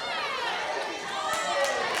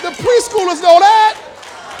 The preschoolers know that.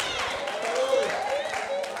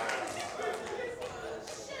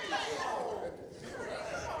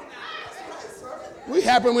 We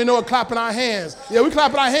happy we know it clapping our hands. Yeah, we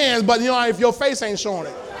clapping our hands, but you know if your face ain't showing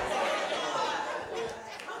it.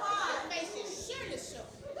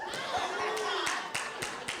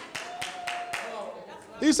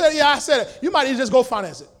 He said, yeah, I said it. You might need to just go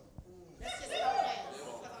finance it.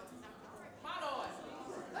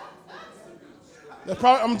 That's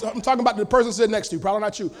probably, I'm talking about the person sitting next to you, probably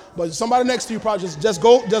not you, but somebody next to you probably just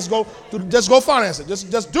go finance it.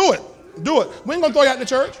 Just do it. Do it. We ain't gonna throw you out the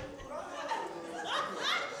church.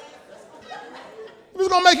 If it's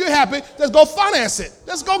gonna make you happy, just go finance it.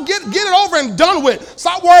 Just go get it over and done with.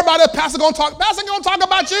 Stop worrying about it. Pastor gonna talk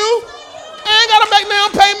about you. I ain't gotta make no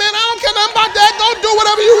payment. I don't care nothing about that. Go do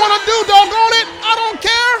whatever you want to do, doggone it. I don't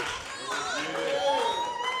care.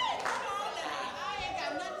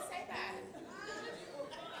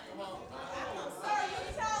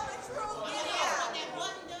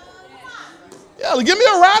 Yeah, give me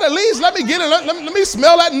a ride at least. Let me get it. Let me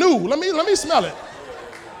smell that new. Let me smell it.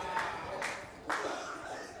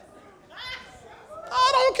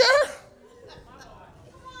 I don't care.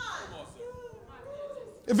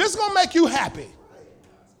 If it's going to make you happy,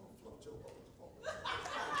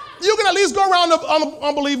 you can at least go around the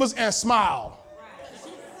unbelievers and smile.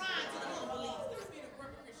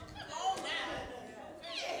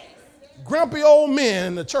 Grumpy old men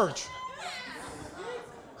in the church.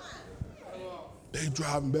 They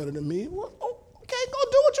driving better than me. Well, okay, go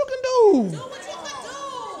do what you can do. Do what you can do.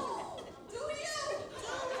 Do what you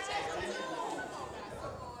can do.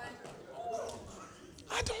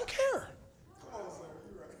 I don't care.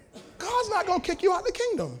 God's not going to kick you out of the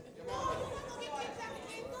kingdom.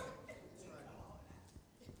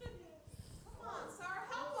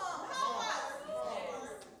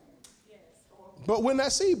 But when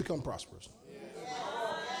that seed becomes prosperous.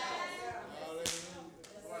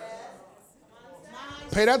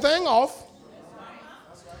 Pay that thing off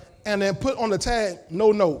and then put on the tag,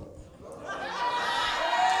 no note.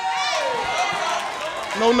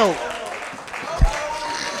 No note.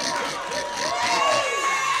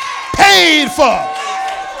 Paid for.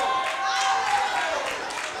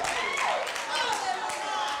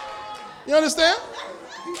 You understand?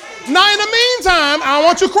 Now in the meantime, I don't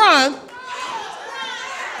want you crying.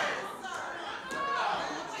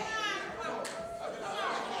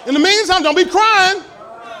 In the meantime, don't be crying.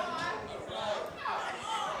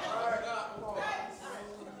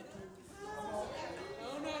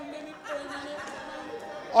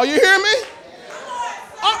 Are you hearing me?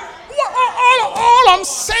 All I'm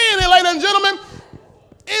saying, ladies and gentlemen,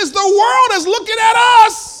 is the world is looking at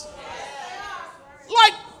us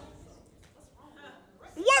like,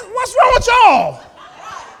 what's wrong with y'all?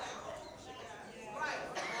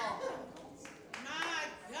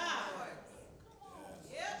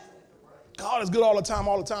 God is good all the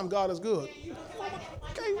time God is good.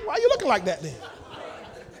 Okay, why are you looking like that then?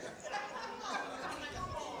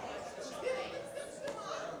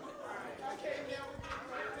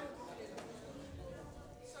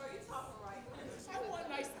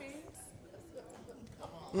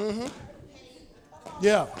 Mm-hmm.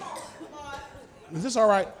 Yeah. Is this all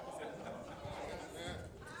right?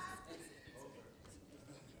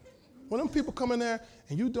 When them people come in there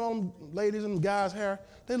and you do them ladies and guys' hair,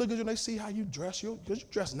 they look at you and they see how you dress. Because you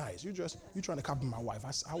dress nice. You trying to copy my wife.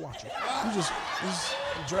 I watch you. You just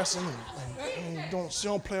dressing and she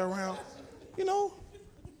don't play around. You know?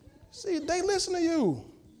 See, they listen to you.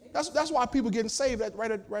 That's why people getting saved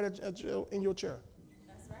right in your chair.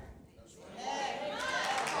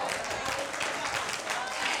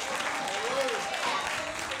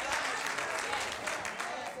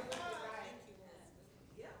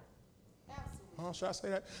 Should I say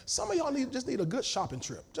that? Some of y'all just need a good shopping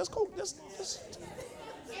trip. Just go,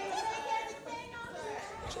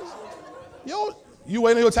 You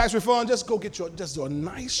waiting on your tax refund? Just go get just do a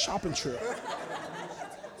nice shopping trip.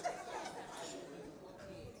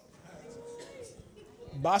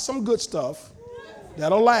 Buy some good stuff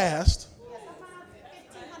that'll last.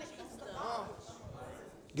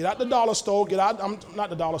 Get out the dollar store. Not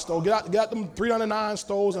the dollar store. Get out them $3.99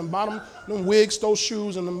 stores and buy them wigs, those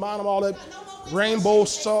shoes, and then buy them all that rainbow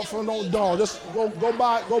stuff. No, just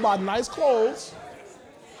go buy nice clothes.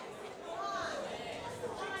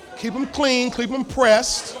 Keep them clean. Keep them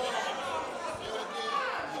pressed.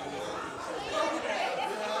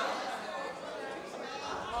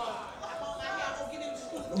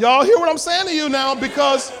 Y'all hear what I'm saying to you now?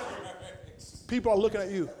 Because people are looking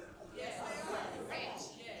at you.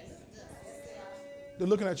 They're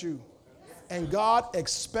looking at you. And God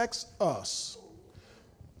expects us.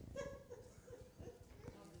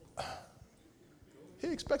 He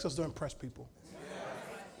expects us to impress people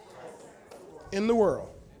in the world.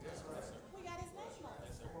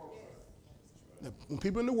 When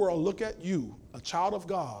people in the world look at you, a child of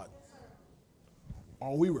God,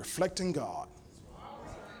 are we reflecting God?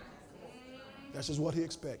 That's just what he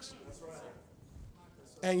expects.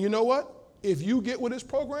 And you know what? If you get with his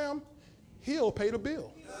program, he'll pay the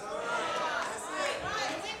bill.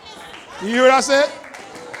 You hear what I said?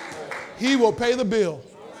 He will pay the bill.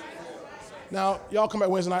 Now, y'all come back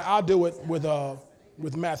Wednesday night. I'll do it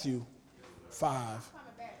with Matthew 5.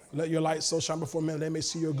 Let your light so shine before men, they may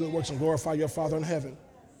see your good works and glorify your Father in heaven.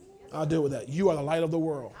 I'll deal with that. You are the light of the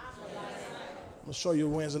world. I'm going to show you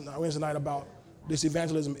Wednesday night about this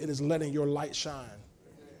evangelism. It is letting your light shine.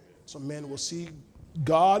 So men will see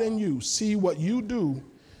God in you, see what you do,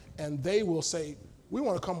 and they will say, we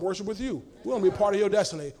want to come worship with you. We want to be part of your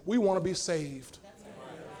destiny. We want to be saved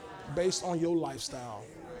based on your lifestyle.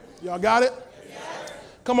 Y'all got it?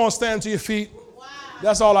 Come on, stand to your feet.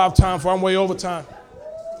 That's all I have time for. I'm way over time.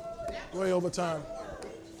 Way over time.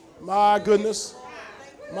 My goodness.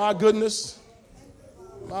 My goodness.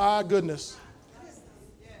 My goodness.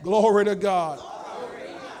 Glory to God.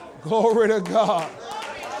 Glory to God.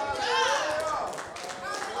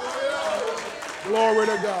 Glory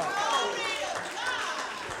to God.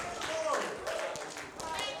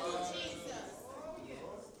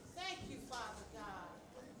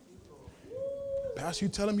 Pastor, you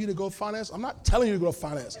telling me to go finance? I'm not telling you to go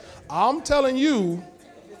finance. I'm telling you,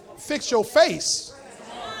 fix your face.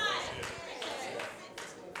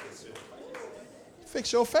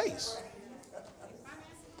 Fix your face.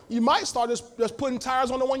 You might start just putting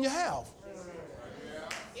tires on the one you have.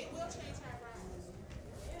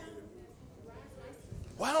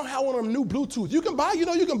 Well, I don't have one of them new Bluetooth. You can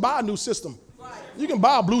buy a new system. You can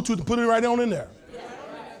buy a Bluetooth and put it right on in there.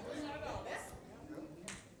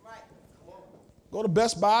 Go to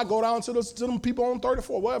Best Buy, go down to them people on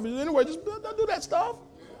 34, whatever. Anyway, just do that stuff.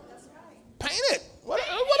 Paint it.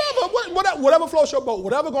 Whatever floats your boat.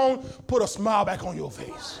 Whatever going to put a smile back on your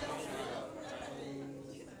face.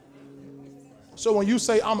 So when you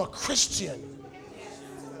say, I'm a Christian,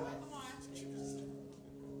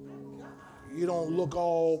 you don't look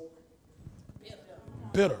all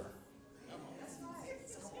bitter.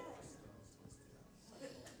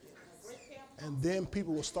 And then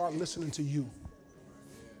people will start listening to you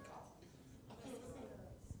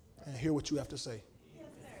and hear what you have to say.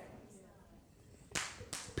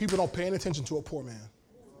 People don't pay any attention to a poor man.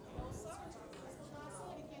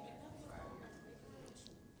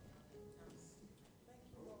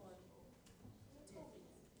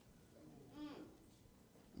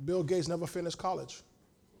 Bill Gates never finished college,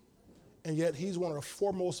 and yet he's one of the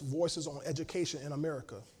foremost voices on education in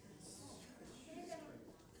America.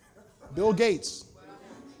 Bill Gates,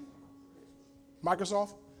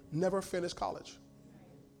 Microsoft, never finished college.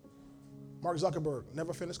 Mark Zuckerberg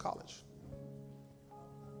never finished college.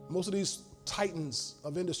 Most of these titans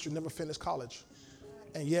of industry never finished college,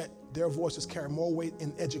 and yet their voices carry more weight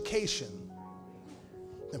in education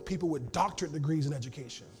than people with doctorate degrees in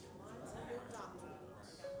education.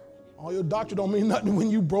 All your doctorate don't mean nothing when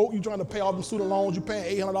you broke. You trying to pay off them student loans. You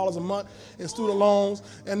paying $800 a month in student loans,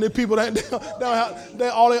 and the people that they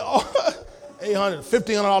all $800,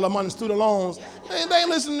 $1,500 a month in student loans. They ain't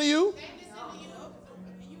listening to you.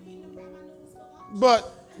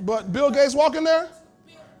 But Bill Gates walking there.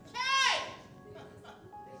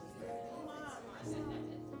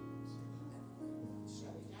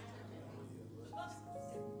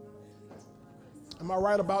 Am I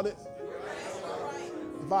right about it?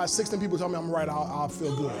 If I had 16 people tell me I'm right, I'll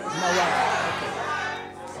feel good. Am I right?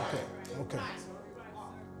 Okay.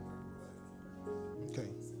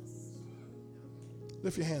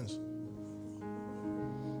 Lift your hands.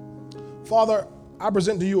 Father, I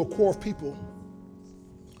present to you a core of people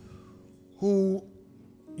who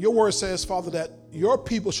your word says, Father, that your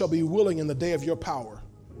people shall be willing in the day of your power.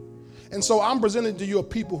 And so I'm presenting to you a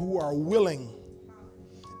people who are willing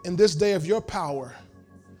in this day of your power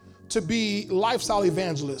to be lifestyle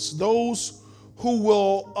evangelists, those who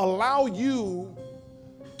will allow you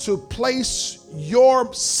to place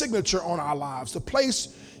your signature on our lives, to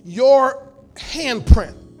place your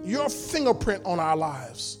handprint, your fingerprint on our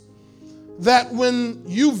lives. That when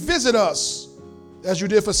you visit us, as you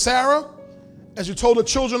did for Sarah, as you told the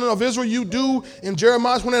children of Israel you do in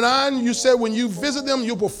Jeremiah 29, you said when you visit them,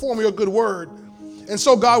 you'll perform your good word. And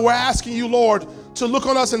so, God, we're asking you, Lord, to look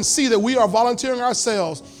on us and see that we are volunteering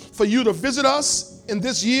ourselves for you to visit us in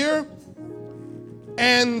this year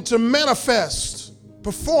and to manifest,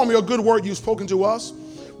 perform your good word you've spoken to us,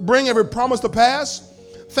 bring every promise to pass.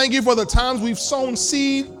 Thank you for the times we've sown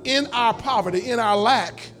seed in our poverty, in our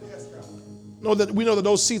lack. We know that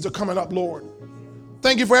those seeds are coming up, Lord.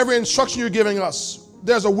 Thank you for every instruction you're giving us.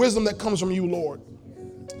 There's a wisdom that comes from you, Lord.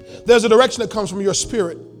 There's a direction that comes from your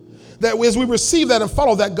spirit. That as we receive that and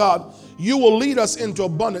follow that, God, you will lead us into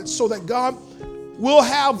abundance so that, God, we'll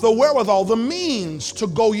have the wherewithal, the means to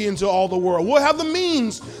go ye into all the world. We'll have the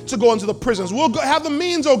means to go into the prisons. We'll have the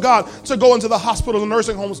means, oh God, to go into the hospitals and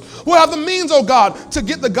nursing homes. We'll have the means, oh God, to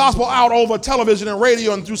get the gospel out over television and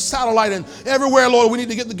radio and through satellite and everywhere, Lord. We need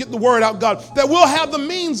to get the word out, God. That we'll have the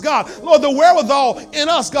means, God, Lord, the wherewithal in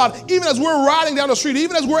us, God, even as we're riding down the street,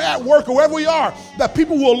 even as we're at work or wherever we are, that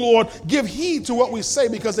people will, Lord, give heed to what we say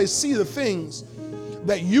because they see the things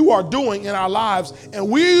that you are doing in our lives. And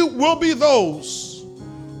we will be those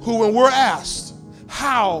who, when we're asked,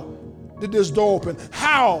 how did this door open?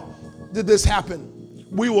 How did this happen?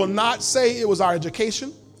 We will not say it was our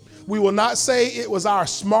education. We will not say it was our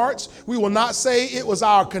smarts. We will not say it was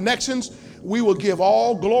our connections. We will give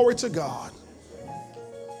all glory to God.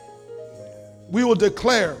 We will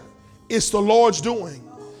declare it's the Lord's doing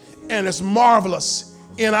and it's marvelous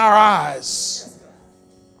in our eyes.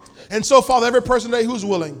 And so, Father, every person today who's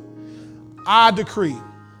willing, I decree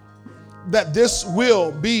that this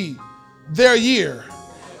will be their year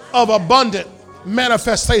of abundant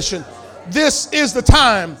manifestation. This is the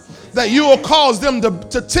time that you will cause them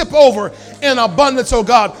to tip over in abundance, oh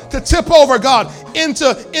God, to tip over, God,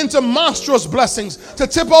 into monstrous blessings, to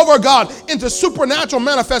tip over, God, into supernatural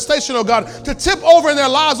manifestation, oh God, to tip over in their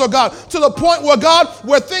lives, oh God, to the point where, God,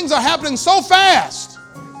 where things are happening so fast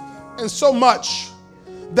and so much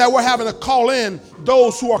that we're having to call in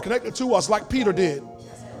those who are connected to us like Peter did.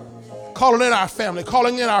 Calling in our family,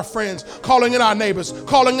 calling in our friends, calling in our neighbors,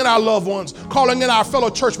 calling in our loved ones, calling in our fellow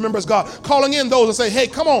church members, God, calling in those and say, hey,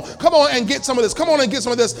 come on and get some of this. Come on and get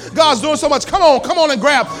some of this. God's doing so much. Come on and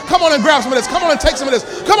grab some of this. Come on and take some of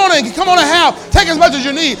this. Come on and have. Take as much as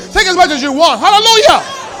you need. Take as much as you want. Hallelujah.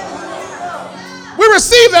 We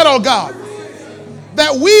receive that, oh God,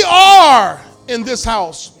 that we are in this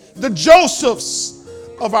house, the Josephs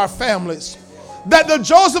of our families, that the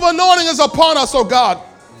Joseph anointing is upon us, oh God,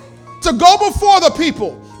 to go before the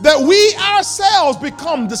people, that we ourselves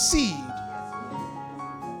become the seed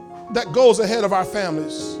that goes ahead of our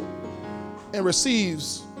families and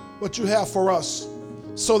receives what you have for us,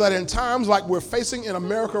 so that in times like we're facing in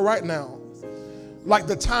America right now, like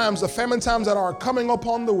the famine times that are coming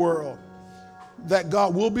upon the world, that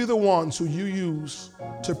God will be the ones who you use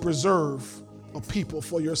to preserve a people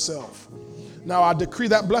for yourself. Now I decree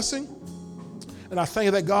that blessing, and I thank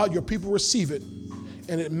you that, God, your people receive it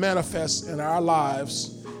and it manifests in our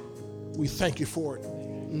lives. We thank you for it.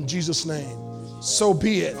 In Jesus' name, so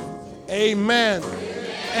be it. Amen.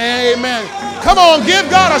 Amen. Come on, give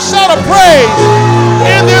God a shout of praise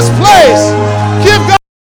in this place.